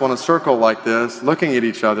gospel in a circle like this, looking at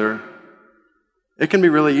each other, it can be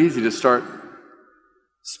really easy to start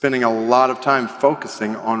spending a lot of time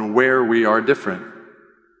focusing on where we are different,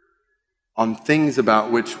 on things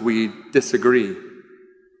about which we disagree,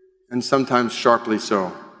 and sometimes sharply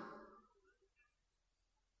so.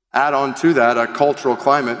 Add on to that a cultural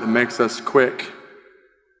climate that makes us quick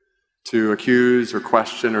to accuse or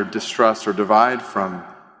question or distrust or divide from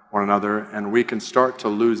one another, and we can start to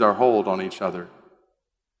lose our hold on each other.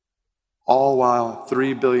 All while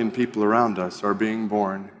 3 billion people around us are being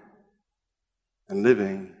born and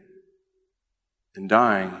living and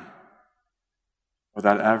dying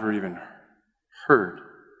without ever even heard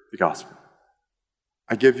the gospel.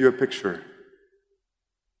 I give you a picture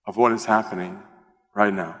of what is happening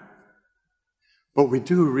right now. But we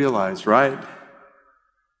do realize, right,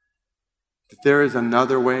 that there is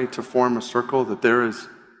another way to form a circle, that there is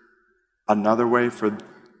another way for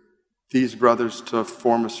these brothers to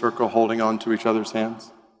form a circle holding on to each other's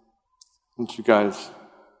hands. Won't you guys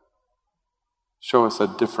show us a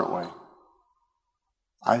different way?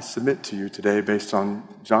 I submit to you today, based on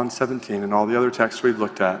John 17 and all the other texts we've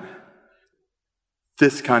looked at,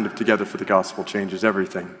 this kind of together for the gospel changes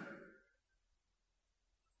everything.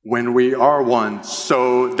 When we are one,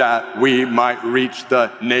 so that we might reach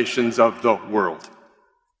the nations of the world.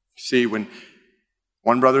 See, when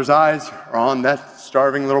one brother's eyes are on that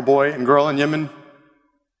starving little boy and girl in Yemen,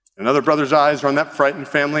 another brother's eyes are on that frightened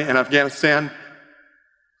family in Afghanistan,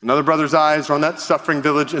 another brother's eyes are on that suffering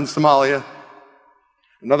village in Somalia,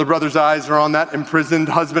 another brother's eyes are on that imprisoned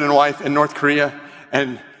husband and wife in North Korea,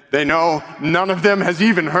 and they know none of them has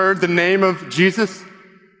even heard the name of Jesus,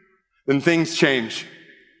 then things change.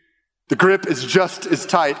 The grip is just as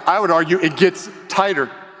tight. I would argue it gets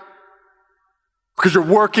tighter because you're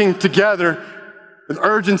working together with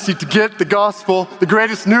urgency to get the gospel, the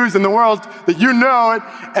greatest news in the world, that you know it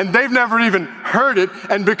and they've never even heard it,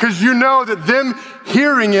 and because you know that them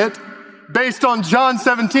hearing it based on John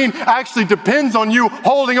 17 actually depends on you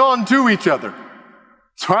holding on to each other.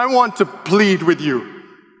 So I want to plead with you,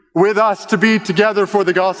 with us, to be together for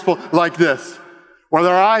the gospel like this, with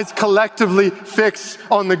our eyes collectively fixed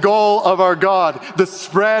on the goal of our God, the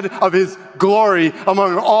spread of his glory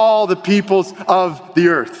among all the peoples of the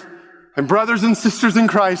earth. And brothers and sisters in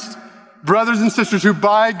Christ, brothers and sisters who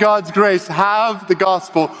by God's grace have the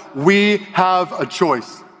gospel, we have a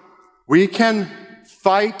choice. We can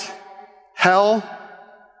fight hell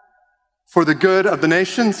for the good of the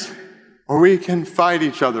nations, or we can fight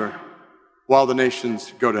each other while the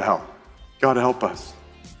nations go to hell. God help us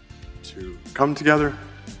to come together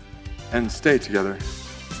and stay together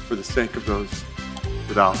for the sake of those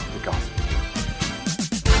without the gospel.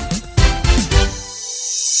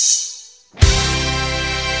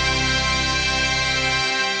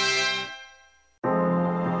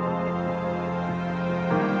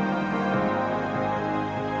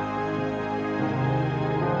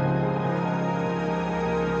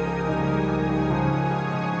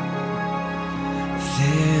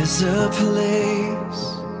 There's a place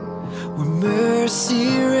where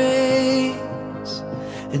mercy reigns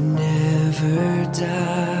and never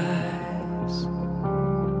dies.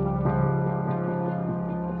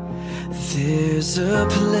 There's a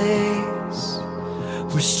place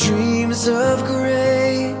where streams of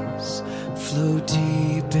grace flow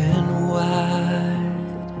deep and wide,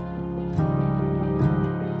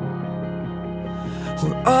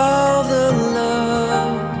 where all the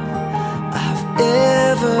love I've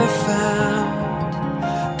ever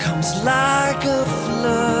found comes like a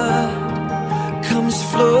flood, comes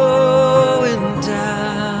flowing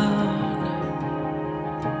down.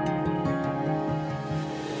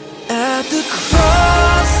 At the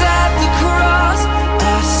cross,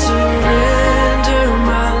 I surrender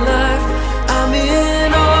my life. I'm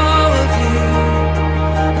in all of you,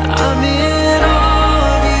 I'm in all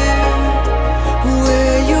of you.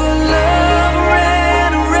 Where your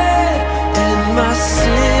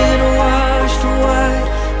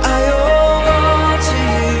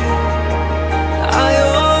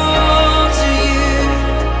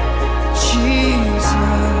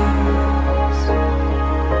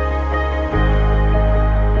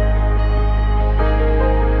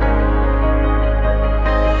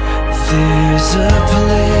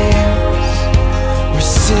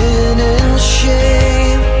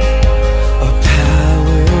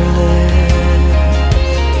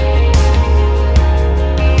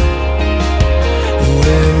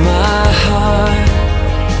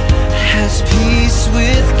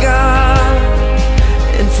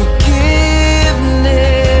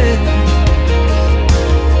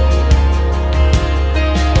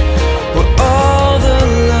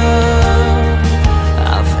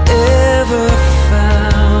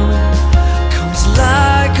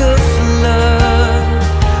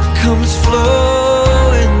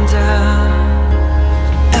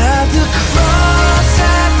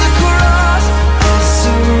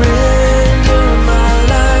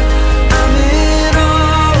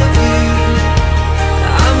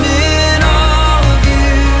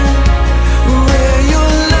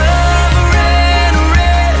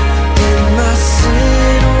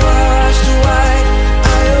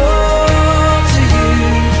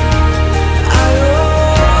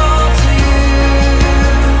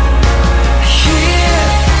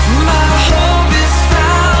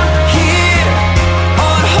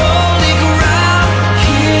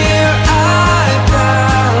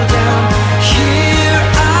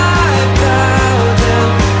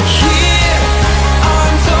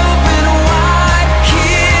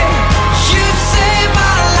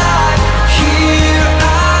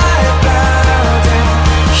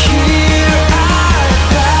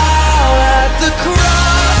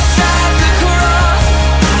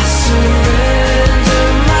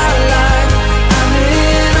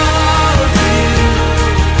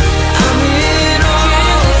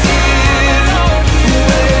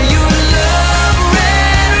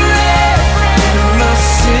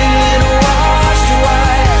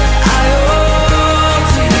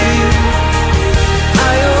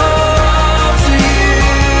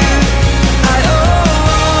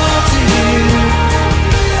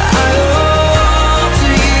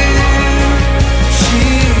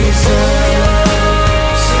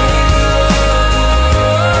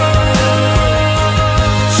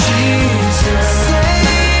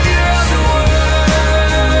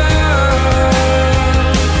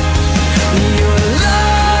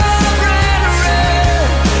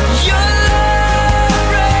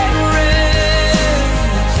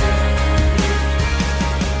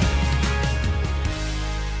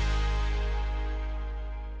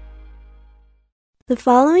The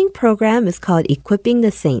following program is called Equipping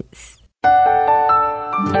the Saints.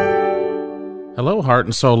 Hello, Heart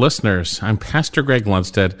and Soul listeners. I'm Pastor Greg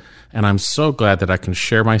Lundstedt, and I'm so glad that I can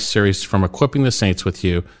share my series from Equipping the Saints with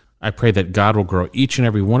you. I pray that God will grow each and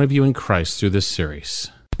every one of you in Christ through this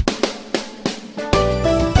series.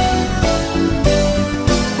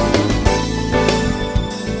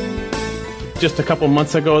 Just a couple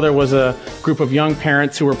months ago, there was a group of young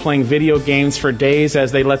parents who were playing video games for days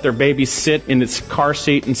as they let their baby sit in its car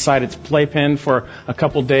seat inside its playpen for a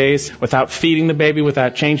couple days without feeding the baby,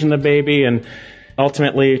 without changing the baby, and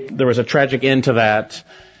ultimately there was a tragic end to that.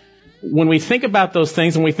 When we think about those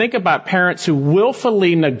things, when we think about parents who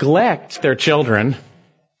willfully neglect their children,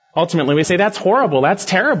 ultimately we say, that's horrible, that's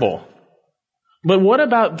terrible. But what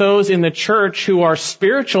about those in the church who are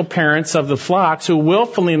spiritual parents of the flocks who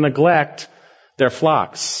willfully neglect their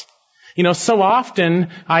flocks? You know, so often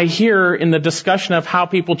I hear in the discussion of how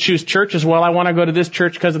people choose churches, well, I want to go to this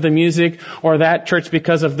church because of the music or that church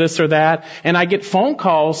because of this or that. And I get phone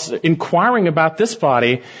calls inquiring about this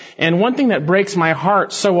body. And one thing that breaks my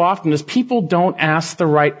heart so often is people don't ask the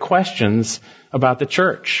right questions about the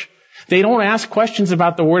church. They don't ask questions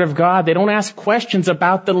about the Word of God. They don't ask questions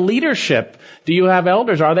about the leadership. Do you have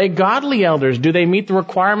elders? Are they godly elders? Do they meet the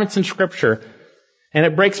requirements in Scripture? And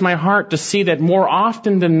it breaks my heart to see that more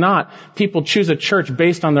often than not, people choose a church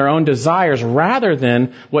based on their own desires rather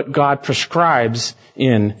than what God prescribes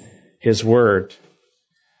in His Word.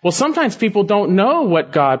 Well, sometimes people don't know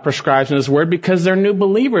what God prescribes in His Word because they're new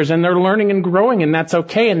believers and they're learning and growing, and that's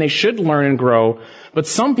okay, and they should learn and grow. But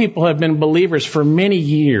some people have been believers for many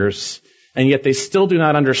years, and yet they still do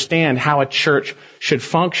not understand how a church should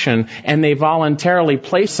function, and they voluntarily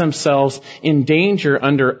place themselves in danger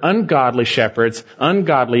under ungodly shepherds,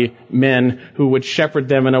 ungodly men who would shepherd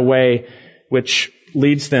them in a way which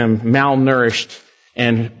leads them malnourished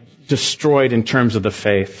and destroyed in terms of the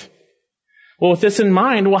faith. Well, with this in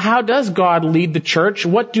mind, well, how does God lead the church?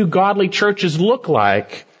 What do godly churches look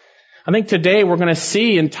like? I think today we're going to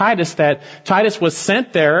see in Titus that Titus was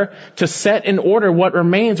sent there to set in order what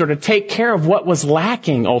remains or to take care of what was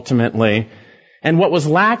lacking ultimately. And what was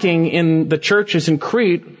lacking in the churches in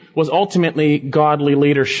Crete was ultimately godly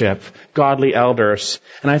leadership, godly elders.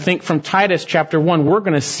 And I think from Titus chapter 1, we're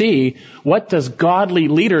going to see what does godly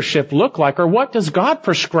leadership look like, or what does God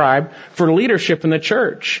prescribe for leadership in the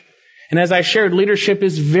church. And as I shared, leadership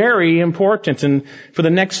is very important. And for the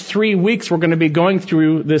next 3 weeks, we're going to be going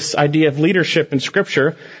through this idea of leadership in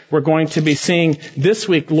Scripture. We're going to be seeing this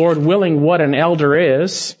week, Lord willing, what an elder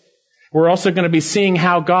is. We're also going to be seeing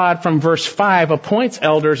how God, from verse 5, appoints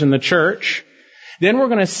elders in the church. Then we're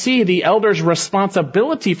going to see the elders'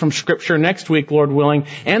 responsibility from Scripture next week, Lord willing,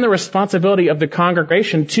 and the responsibility of the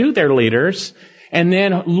congregation to their leaders. And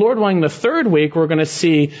then, Lord willing, the third week, we're going to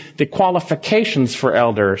see the qualifications for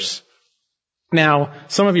elders. Now,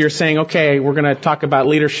 some of you are saying, okay, we're going to talk about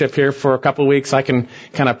leadership here for a couple of weeks. I can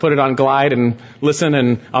kind of put it on glide and listen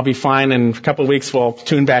and I'll be fine. And in a couple of weeks, we'll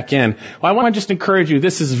tune back in. Well, I want to just encourage you.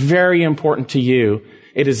 This is very important to you.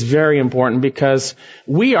 It is very important because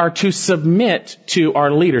we are to submit to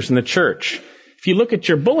our leaders in the church. If you look at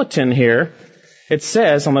your bulletin here, it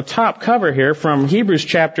says on the top cover here from Hebrews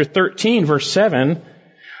chapter 13, verse 7,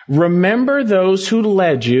 remember those who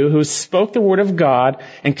led you, who spoke the word of God,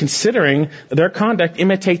 and considering their conduct,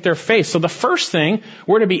 imitate their faith. So the first thing,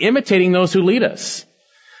 we're to be imitating those who lead us.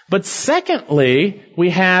 But secondly, we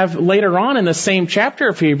have later on in the same chapter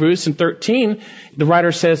of Hebrews in 13, the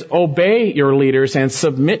writer says, obey your leaders and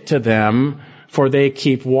submit to them, for they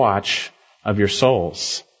keep watch of your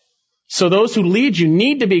souls. So those who lead you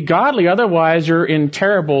need to be godly, otherwise you're in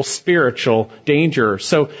terrible spiritual danger.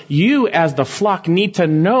 So you as the flock need to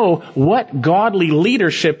know what godly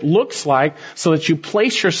leadership looks like so that you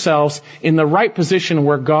place yourselves in the right position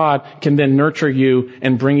where God can then nurture you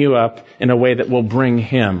and bring you up in a way that will bring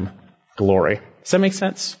Him glory. Does that make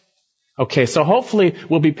sense? Okay, so hopefully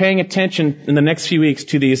we'll be paying attention in the next few weeks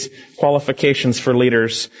to these qualifications for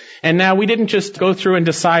leaders. And now we didn't just go through and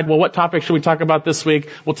decide, well, what topic should we talk about this week?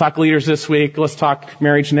 We'll talk leaders this week. Let's talk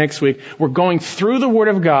marriage next week. We're going through the Word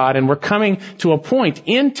of God and we're coming to a point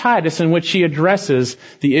in Titus in which he addresses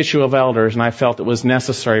the issue of elders. And I felt it was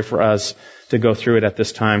necessary for us to go through it at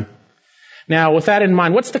this time. Now, with that in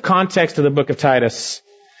mind, what's the context of the book of Titus?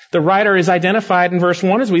 The writer is identified in verse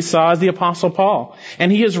 1, as we saw, as the Apostle Paul.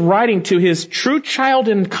 And he is writing to his true child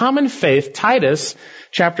in common faith, Titus,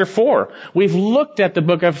 chapter 4. We've looked at the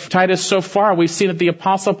book of Titus so far. We've seen that the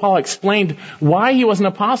Apostle Paul explained why he was an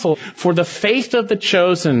apostle, for the faith of the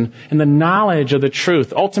chosen and the knowledge of the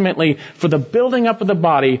truth. Ultimately, for the building up of the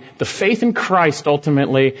body, the faith in Christ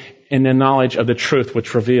ultimately, and the knowledge of the truth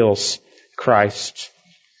which reveals Christ.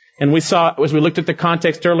 And we saw, as we looked at the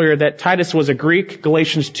context earlier, that Titus was a Greek.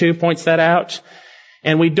 Galatians 2 points that out.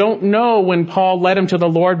 And we don't know when Paul led him to the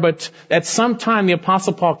Lord, but at some time the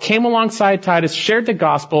Apostle Paul came alongside Titus, shared the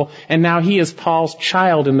gospel, and now he is Paul's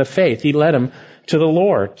child in the faith. He led him to the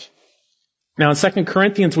Lord. Now in 2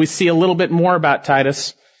 Corinthians we see a little bit more about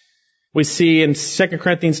Titus. We see in 2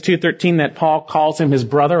 Corinthians 2:13 that Paul calls him his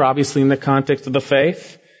brother, obviously in the context of the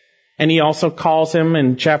faith. And he also calls him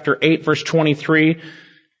in chapter 8, verse 23,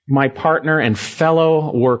 my partner and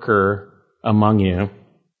fellow worker among you.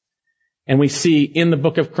 And we see in the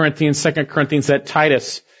book of Corinthians, 2 Corinthians, that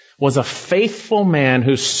Titus was a faithful man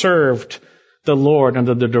who served the Lord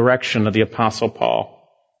under the direction of the Apostle Paul.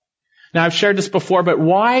 Now, I've shared this before, but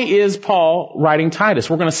why is Paul writing Titus?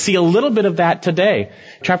 We're going to see a little bit of that today.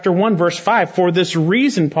 Chapter 1, verse 5, for this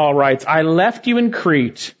reason, Paul writes, I left you in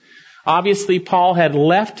Crete. Obviously, Paul had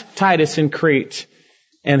left Titus in Crete,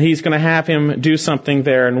 and he's going to have him do something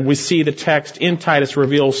there. And we see the text in Titus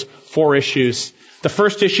reveals 4 issues. The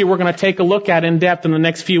first issue we're going to take a look at in depth in the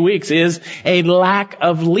next few weeks is a lack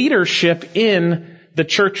of leadership in the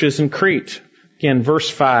churches in Crete. Again, verse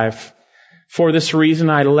 5. For this reason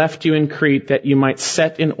I left you in Crete, that you might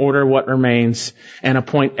set in order what remains and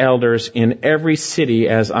appoint elders in every city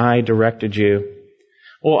as I directed you.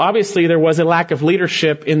 Well, obviously there was a lack of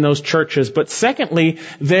leadership in those churches, but secondly,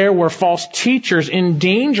 there were false teachers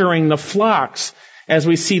endangering the flocks. As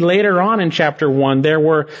we see later on in chapter 1, there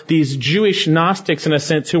were these Jewish Gnostics, in a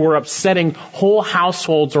sense, who were upsetting whole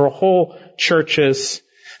households or whole churches.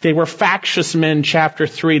 They were factious men, chapter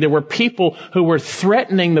 3. There were people who were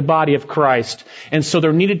threatening the body of Christ. And so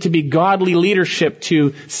there needed to be godly leadership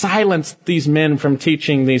to silence these men from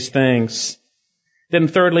teaching these things. Then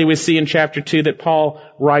thirdly, we see in chapter 2 that Paul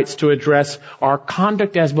writes to address our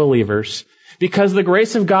conduct as believers. Because the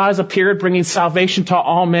grace of God has appeared, bringing salvation to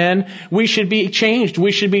all men, we should be changed.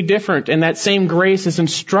 We should be different. And that same grace is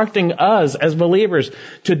instructing us as believers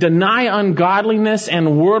to deny ungodliness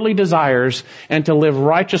and worldly desires and to live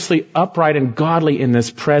righteously, upright, and godly in this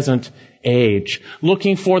present age,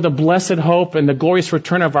 looking for the blessed hope and the glorious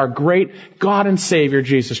return of our great God and Savior,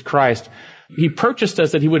 Jesus Christ. He purchased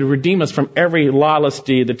us that He would redeem us from every lawless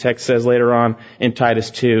deed, the text says later on in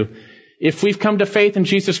Titus 2. If we've come to faith in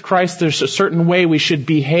Jesus Christ, there's a certain way we should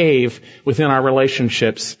behave within our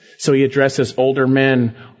relationships. So he addresses older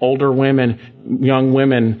men, older women, young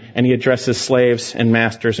women, and he addresses slaves and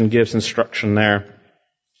masters and gives instruction there.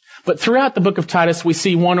 But throughout the book of Titus, we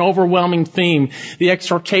see one overwhelming theme, the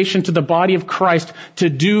exhortation to the body of Christ to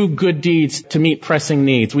do good deeds, to meet pressing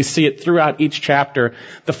needs. We see it throughout each chapter.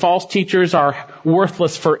 The false teachers are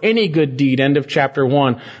worthless for any good deed, end of chapter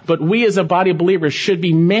 1. But we as a body of believers should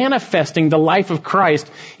be manifesting the life of Christ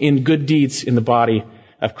in good deeds in the body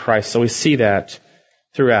of Christ. So we see that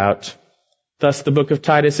throughout. Thus, the book of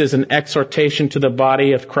Titus is an exhortation to the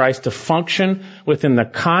body of Christ to function within the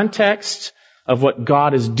context of what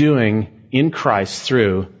God is doing in Christ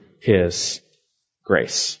through His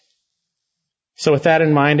grace. So with that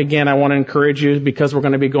in mind, again, I want to encourage you, because we're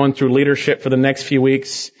going to be going through leadership for the next few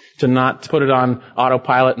weeks, to not put it on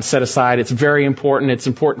autopilot and set aside. It's very important. It's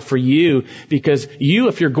important for you, because you,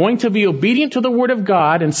 if you're going to be obedient to the Word of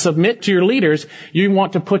God and submit to your leaders, you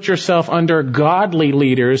want to put yourself under godly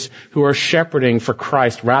leaders who are shepherding for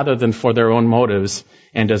Christ rather than for their own motives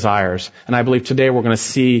and desires. And I believe today we're going to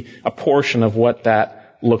see a portion of what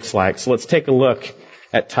that looks like. So let's take a look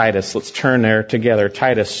at Titus. Let's turn there together.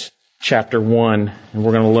 Titus chapter 1, and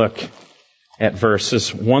we're going to look at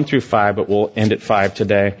verses 1 through 5, but we'll end at 5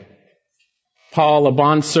 today. Paul, a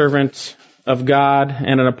bondservant of God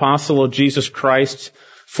and an apostle of Jesus Christ,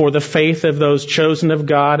 for the faith of those chosen of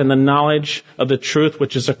God and the knowledge of the truth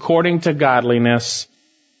which is according to godliness,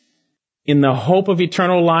 in the hope of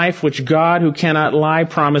eternal life, which God, who cannot lie,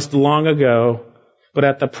 promised long ago, but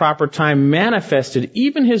at the proper time manifested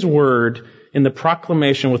even His word in the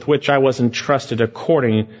proclamation with which I was entrusted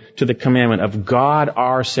according to the commandment of God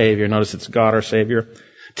our Savior. Notice it's God our Savior.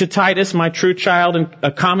 To Titus, my true child, in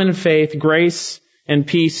a common faith, grace and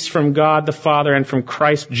peace from God the Father and from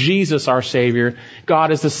Christ Jesus our Savior.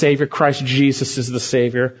 God is the Savior. Christ Jesus is the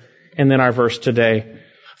Savior. And then our verse today.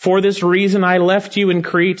 For this reason I left you in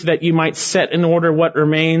Crete, that you might set in order what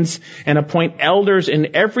remains and appoint elders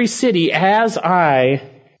in every city as I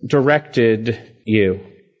directed you.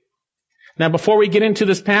 Now, before we get into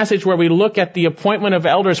this passage where we look at the appointment of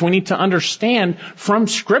elders, we need to understand from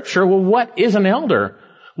Scripture, well, what is an elder?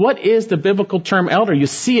 What is the biblical term elder? You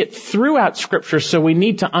see it throughout Scripture, so we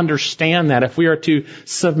need to understand that. If we are to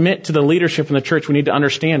submit to the leadership in the church, we need to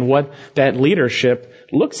understand what that leadership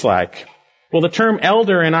looks like. Well, the term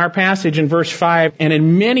elder in our passage in verse 5 and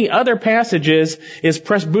in many other passages is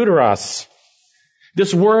presbyteros.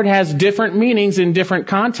 This word has different meanings in different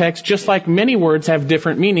contexts, just like many words have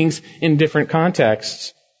different meanings in different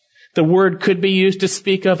contexts. The word could be used to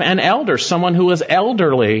speak of an elder, someone who is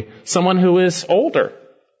elderly, someone who is older.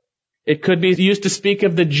 It could be used to speak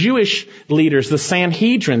of the Jewish leaders, the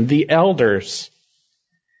Sanhedrin, the elders.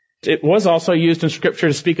 It was also used in Scripture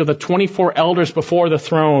to speak of the 24 elders before the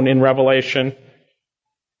throne in Revelation.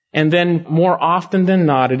 And then more often than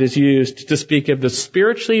not, it is used to speak of the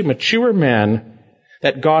spiritually mature men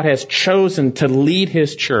that God has chosen to lead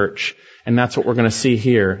His church. And that's what we're going to see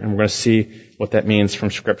here. And we're going to see what that means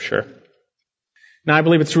from Scripture. Now, I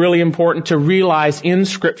believe it's really important to realize in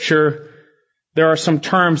Scripture there are some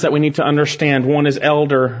terms that we need to understand. One is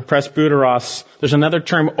elder, presbyteros. There's another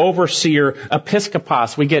term, overseer,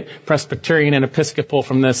 episkopos. We get Presbyterian and Episcopal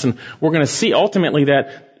from this, and we're going to see ultimately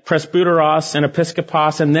that presbyteros and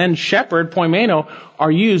episkopos and then shepherd, poimeno, are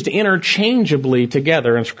used interchangeably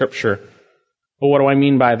together in Scripture. Well, what do I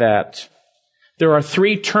mean by that? There are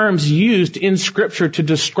 3 terms used in Scripture to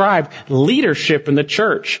describe leadership in the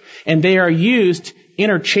church, and they are used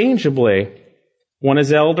interchangeably. One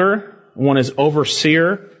is elder, one is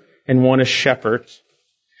overseer, and one is shepherd.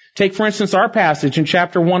 Take, for instance, our passage in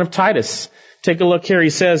chapter 1 of Titus. Take a look here. He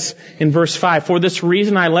says in verse 5, "For this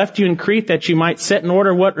reason I left you in Crete, that you might set in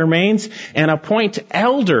order what remains and appoint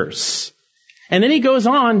elders." And then he goes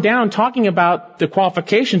on down talking about the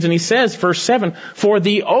qualifications, and he says, verse 7, "For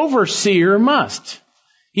the overseer must."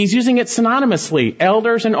 He's using it synonymously,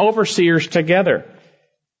 elders and overseers together.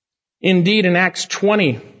 Indeed, in Acts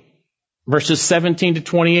 20, verses 17 to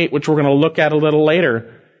 28, which we're going to look at a little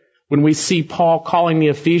later, when we see Paul calling the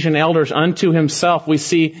Ephesian elders unto himself, we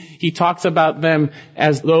see he talks about them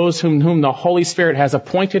as those whom the Holy Spirit has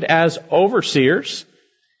appointed as overseers.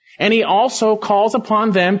 And he also calls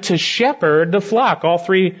upon them to shepherd the flock, all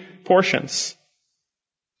 3 portions.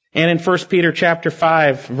 And in 1 Peter chapter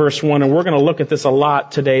 5, verse 1, and we're going to look at this a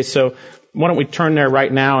lot today, so why don't we turn there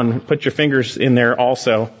right now and put your fingers in there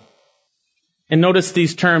also. And notice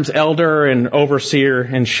these terms, elder and overseer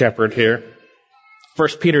and shepherd here.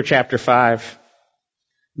 1 Peter chapter 5.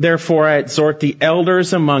 "Therefore I exhort the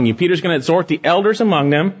elders among you." Peter's going to exhort the elders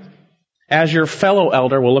among them as your fellow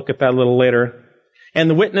elder. We'll look at that a little later. "And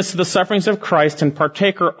the witness of the sufferings of Christ and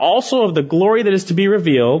partaker also of the glory that is to be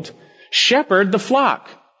revealed. Shepherd the flock."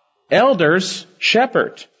 Elders,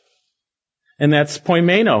 shepherd. And that's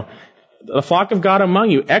poimeno. The flock of God among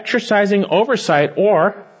you, exercising oversight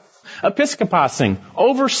or episkoposing,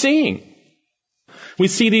 overseeing. We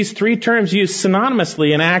see these 3 terms used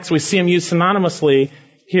synonymously in Acts. We see them used synonymously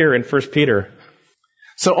here in 1 Peter.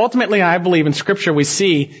 So ultimately, I believe in Scripture we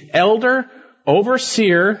see elder,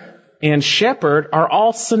 overseer, and shepherd are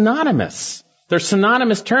all synonymous. They're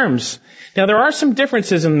synonymous terms. Now, there are some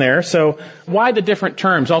differences in there, so why the different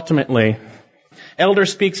terms ultimately? Elder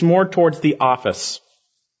speaks more towards the office.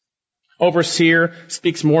 Overseer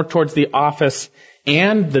speaks more towards the office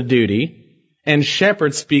and the duty, and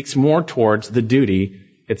shepherd speaks more towards the duty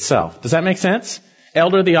itself. Does that make sense?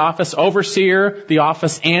 Elder, the office; overseer, the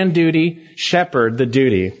office and duty; shepherd, the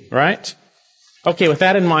duty, right? Okay, with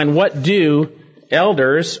that in mind, what do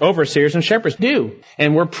elders, overseers, and shepherds do?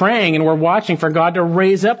 And we're praying and we're watching for God to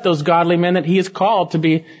raise up those godly men that He has called to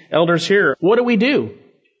be elders here. What do we do?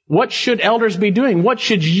 What should elders be doing? What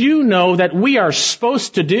should you know that we are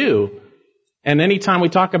supposed to do? And anytime we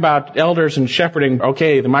talk about elders and shepherding,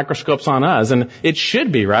 okay, the microscope's on us, and it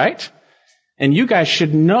should be, right? And you guys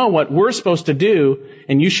should know what we're supposed to do,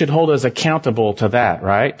 and you should hold us accountable to that,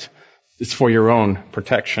 right? It's for your own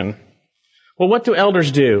protection. Well, what do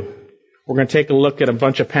elders do? We're going to take a look at a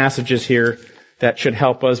bunch of passages here that should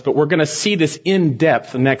help us, but we're going to see this in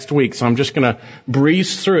depth next week, so I'm just going to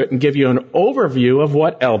breeze through it and give you an overview of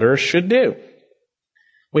what elders should do.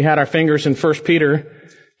 We had our fingers in 1 Peter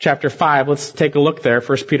chapter 5. Let's take a look there.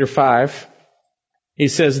 1 Peter 5. He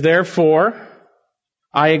says, "Therefore,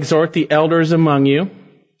 I exhort the elders among you,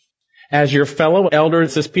 as your fellow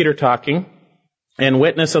elders," this is Peter talking, "and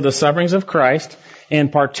witness of the sufferings of Christ,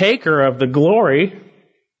 and partaker of the glory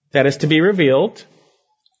that is to be revealed.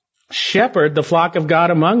 Shepherd the flock of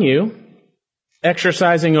God among you,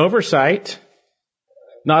 exercising oversight,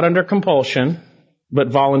 not under compulsion, but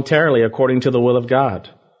voluntarily according to the will of God,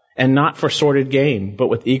 and not for sordid gain, but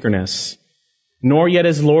with eagerness, nor yet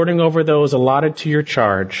as lording over those allotted to your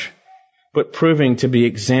charge, but proving to be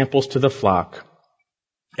examples to the flock.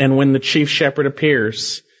 And when the chief shepherd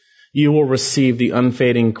appears, you will receive the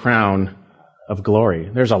unfading crown of glory."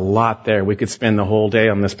 There's a lot there. We could spend the whole day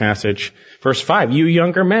on this passage. Verse 5, "You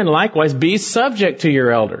younger men, likewise, be subject to your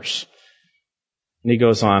elders." And he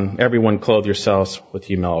goes on, everyone clothe yourselves with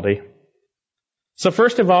humility. So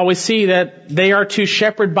first of all, we see that they are to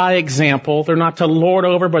shepherd by example. They're not to lord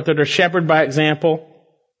over, but they're to shepherd by example.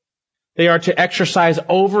 They are to exercise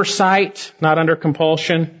oversight, not under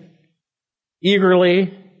compulsion,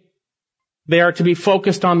 eagerly. They are to be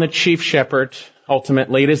focused on the chief shepherd,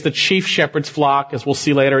 ultimately. It is the chief shepherd's flock, as we'll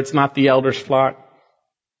see later. It's not the elder's flock.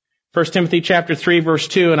 1 Timothy chapter 3, verse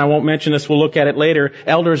 2, and I won't mention this, we'll look at it later.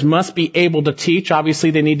 Elders must be able to teach.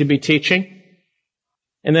 Obviously, they need to be teaching.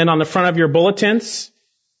 And then on the front of your bulletins,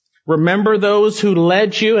 remember those who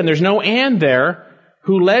led you, and there's no and there,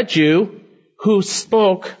 who led you, who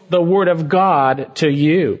spoke the word of God to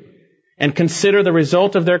you. And consider the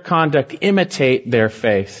result of their conduct, imitate their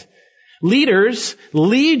faith. Leaders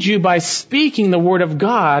lead you by speaking the word of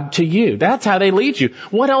God to you. That's how they lead you.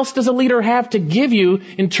 What else does a leader have to give you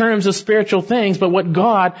in terms of spiritual things but what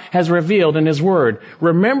God has revealed in His word?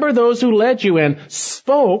 Remember those who led you and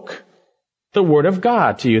spoke the word of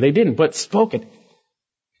God to you. They didn't, but spoke it.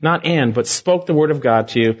 Not and, but spoke the word of God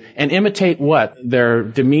to you. And imitate what? Their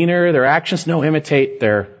demeanor, their actions? No, imitate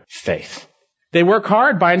their faith. They work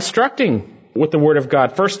hard by instructing with the word of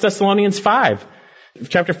God. 1 Thessalonians 5,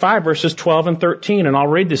 chapter 5, verses 12 and 13, and I'll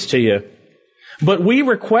read this to you. But we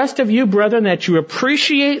request of you, brethren, that you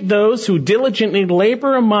appreciate those who diligently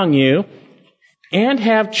labor among you and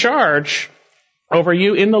have charge over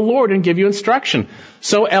you in the Lord and give you instruction.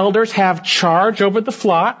 So elders have charge over the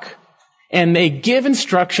flock, and they give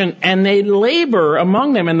instruction, and they labor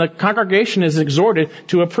among them, and the congregation is exhorted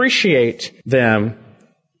to appreciate them,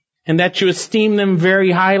 and that you esteem them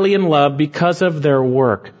very highly in love because of their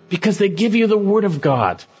work, because they give you the Word of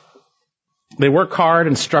God. They work hard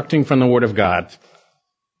instructing from the Word of God.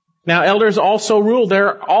 Now, elders also rule.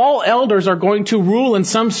 All elders are going to rule in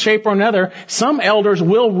some shape or another. Some elders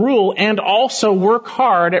will rule and also work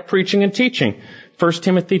hard at preaching and teaching. 1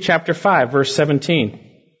 Timothy chapter 5, verse 17.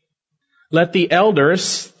 Let the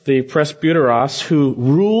elders, the presbyteros, who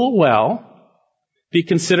rule well, be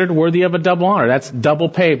considered worthy of a double honor. That's double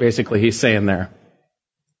pay, basically, he's saying there.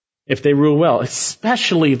 If they rule well,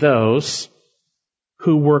 especially those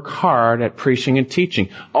who work hard at preaching and teaching.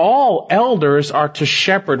 All elders are to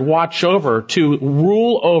shepherd, watch over, to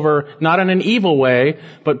rule over, not in an evil way,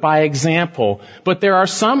 but by example. But there are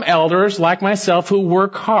some elders, like myself, who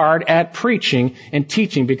work hard at preaching and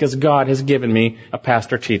teaching because God has given me a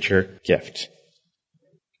pastor-teacher gift.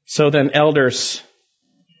 So then elders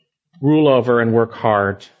rule over and work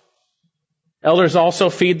hard. Elders also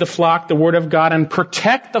feed the flock the word of God and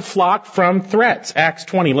protect the flock from threats. Acts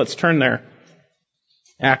 20, let's turn there.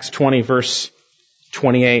 Acts 20, verse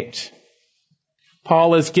 28.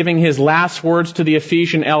 Paul is giving his last words to the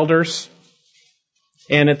Ephesian elders.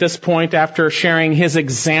 And at this point, after sharing his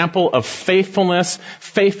example of faithfulness,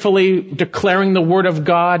 faithfully declaring the word of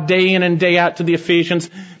God day in and day out to the Ephesians,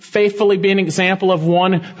 faithfully being an example of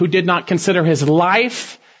one who did not consider his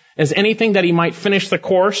life as anything that he might finish the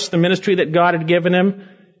course, the ministry that God had given him,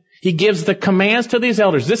 he gives the commands to these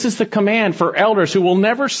elders. This is the command for elders who will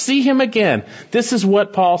never see him again. This is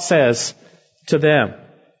what Paul says to them.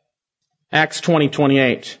 Acts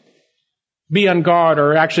 20:28. Be on guard,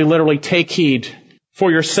 or actually literally take heed,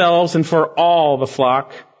 for yourselves and for all the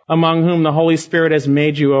flock, among whom the Holy Spirit has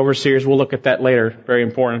made you overseers. We'll look at that later. Very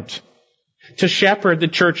important. To shepherd the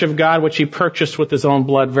church of God, which he purchased with his own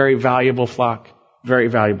blood. Very valuable flock. Very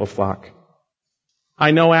valuable flock.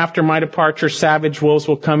 I know after my departure, savage wolves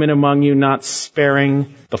will come in among you, not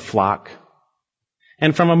sparing the flock.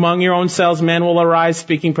 And from among your own selves, men will arise,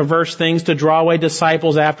 speaking perverse things to draw away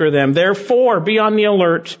disciples after them. Therefore, be on the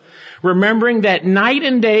alert, remembering that night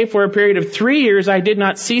and day for a period of 3 years, I did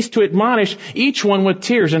not cease to admonish each one with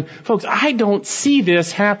tears. And folks, I don't see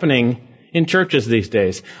this happening in churches these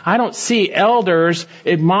days. I don't see elders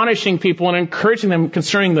admonishing people and encouraging them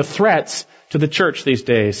concerning the threats to the church these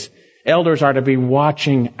days. Elders are to be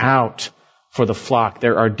watching out for the flock.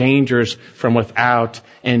 There are dangers from without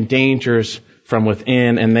and dangers from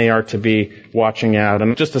within, and they are to be watching out.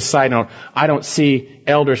 And just a side note, I don't see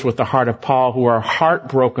elders with the heart of Paul who are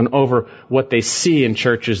heartbroken over what they see in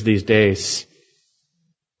churches these days.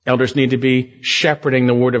 Elders need to be shepherding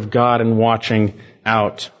the Word of God and watching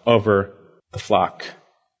out over the flock.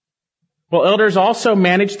 Well, elders also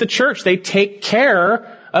manage the church. They take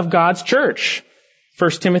care of God's church. 1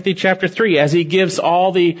 Timothy chapter 3, as he gives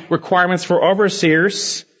all the requirements for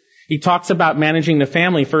overseers, he talks about managing the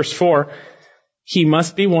family. Verse 4, he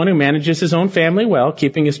must be one who manages his own family well,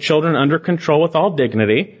 keeping his children under control with all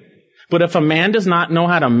dignity. But if a man does not know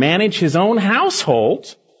how to manage his own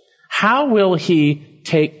household, how will he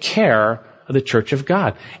take care of the church of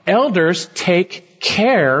God? Elders take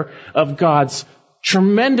care of God's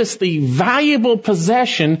tremendously valuable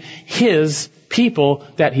possession, his people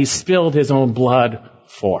that he spilled his own blood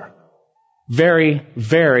for. Very,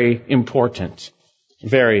 very important.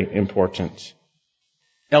 Very important.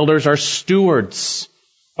 Elders are stewards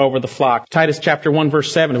over the flock. Titus chapter 1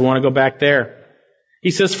 verse 7, if we want to go back there.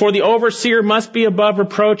 He says, for the overseer must be above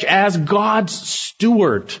reproach as God's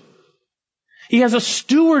steward. He has a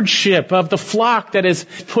stewardship of the flock that is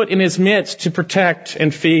put in his midst to protect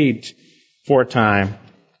and feed for a time.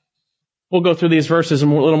 We'll go through these verses a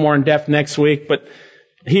little more in depth next week, but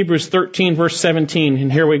Hebrews 13 verse 17,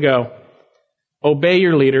 and here we go. Obey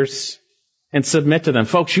your leaders and submit to them.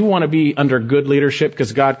 Folks, you want to be under good leadership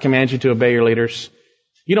because God commands you to obey your leaders.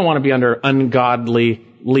 You don't want to be under ungodly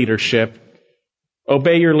leadership.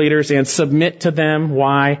 Obey your leaders and submit to them.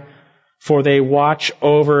 Why? For they watch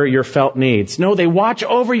over your felt needs. No, they watch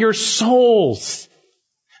over your souls.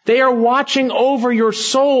 They are watching over your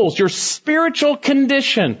souls, your spiritual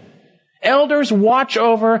condition. Elders watch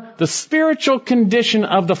over the spiritual condition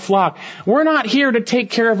of the flock. We're not here to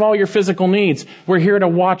take care of all your physical needs. We're here to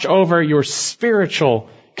watch over your spiritual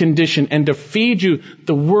condition and to feed you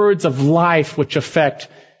the words of life which affect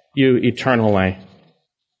you eternally.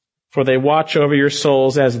 For they watch over your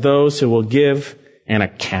souls as those who will give an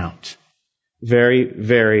account. Very,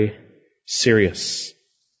 very serious.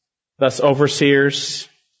 Thus, overseers,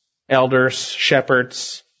 elders,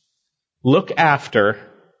 shepherds, look after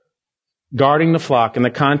guarding the flock in the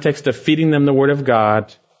context of feeding them the Word of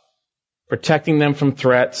God, protecting them from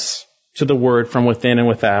threats to the Word from within and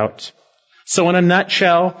without. So in a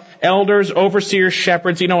nutshell, elders, overseers,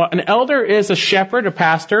 shepherds, an elder is a shepherd, a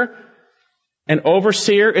pastor. An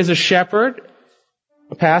overseer is a shepherd,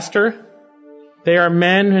 a pastor. They are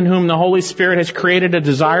men in whom the Holy Spirit has created a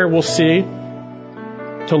desire, we'll see,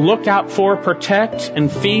 to look out for, protect,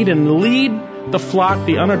 and feed and lead the flock,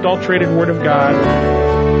 the unadulterated Word of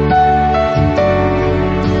God.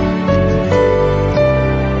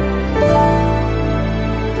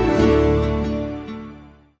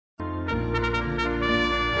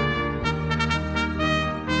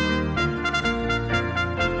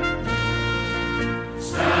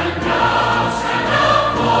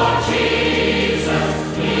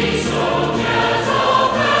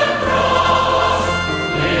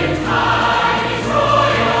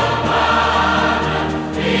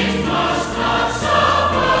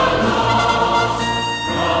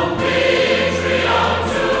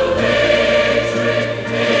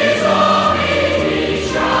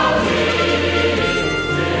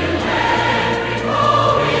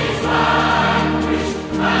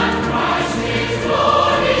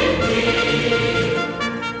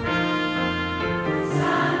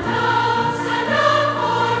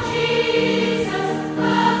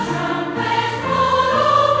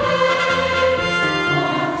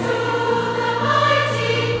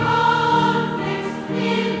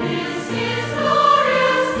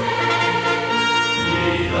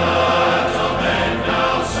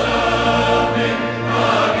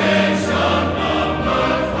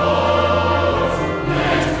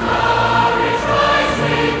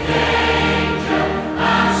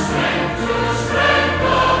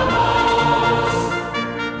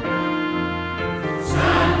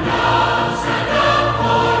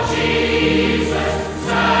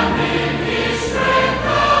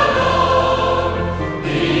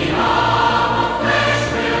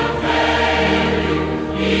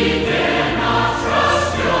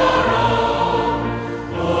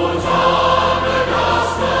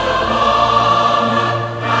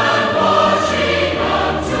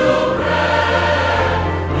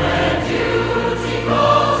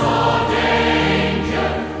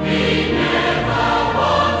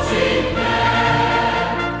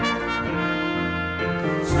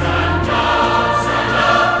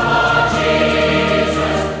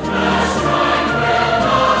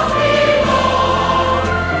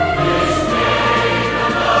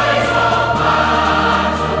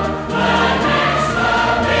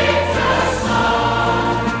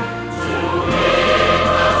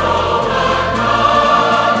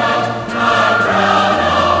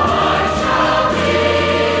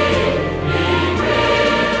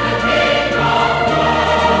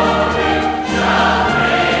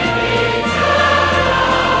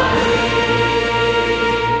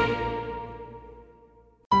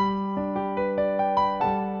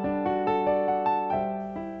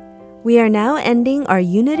 We are now ending our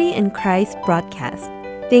Unity in Christ broadcast.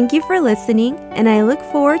 Thank you for listening, and I look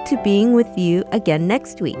forward to being with you again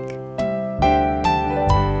next week.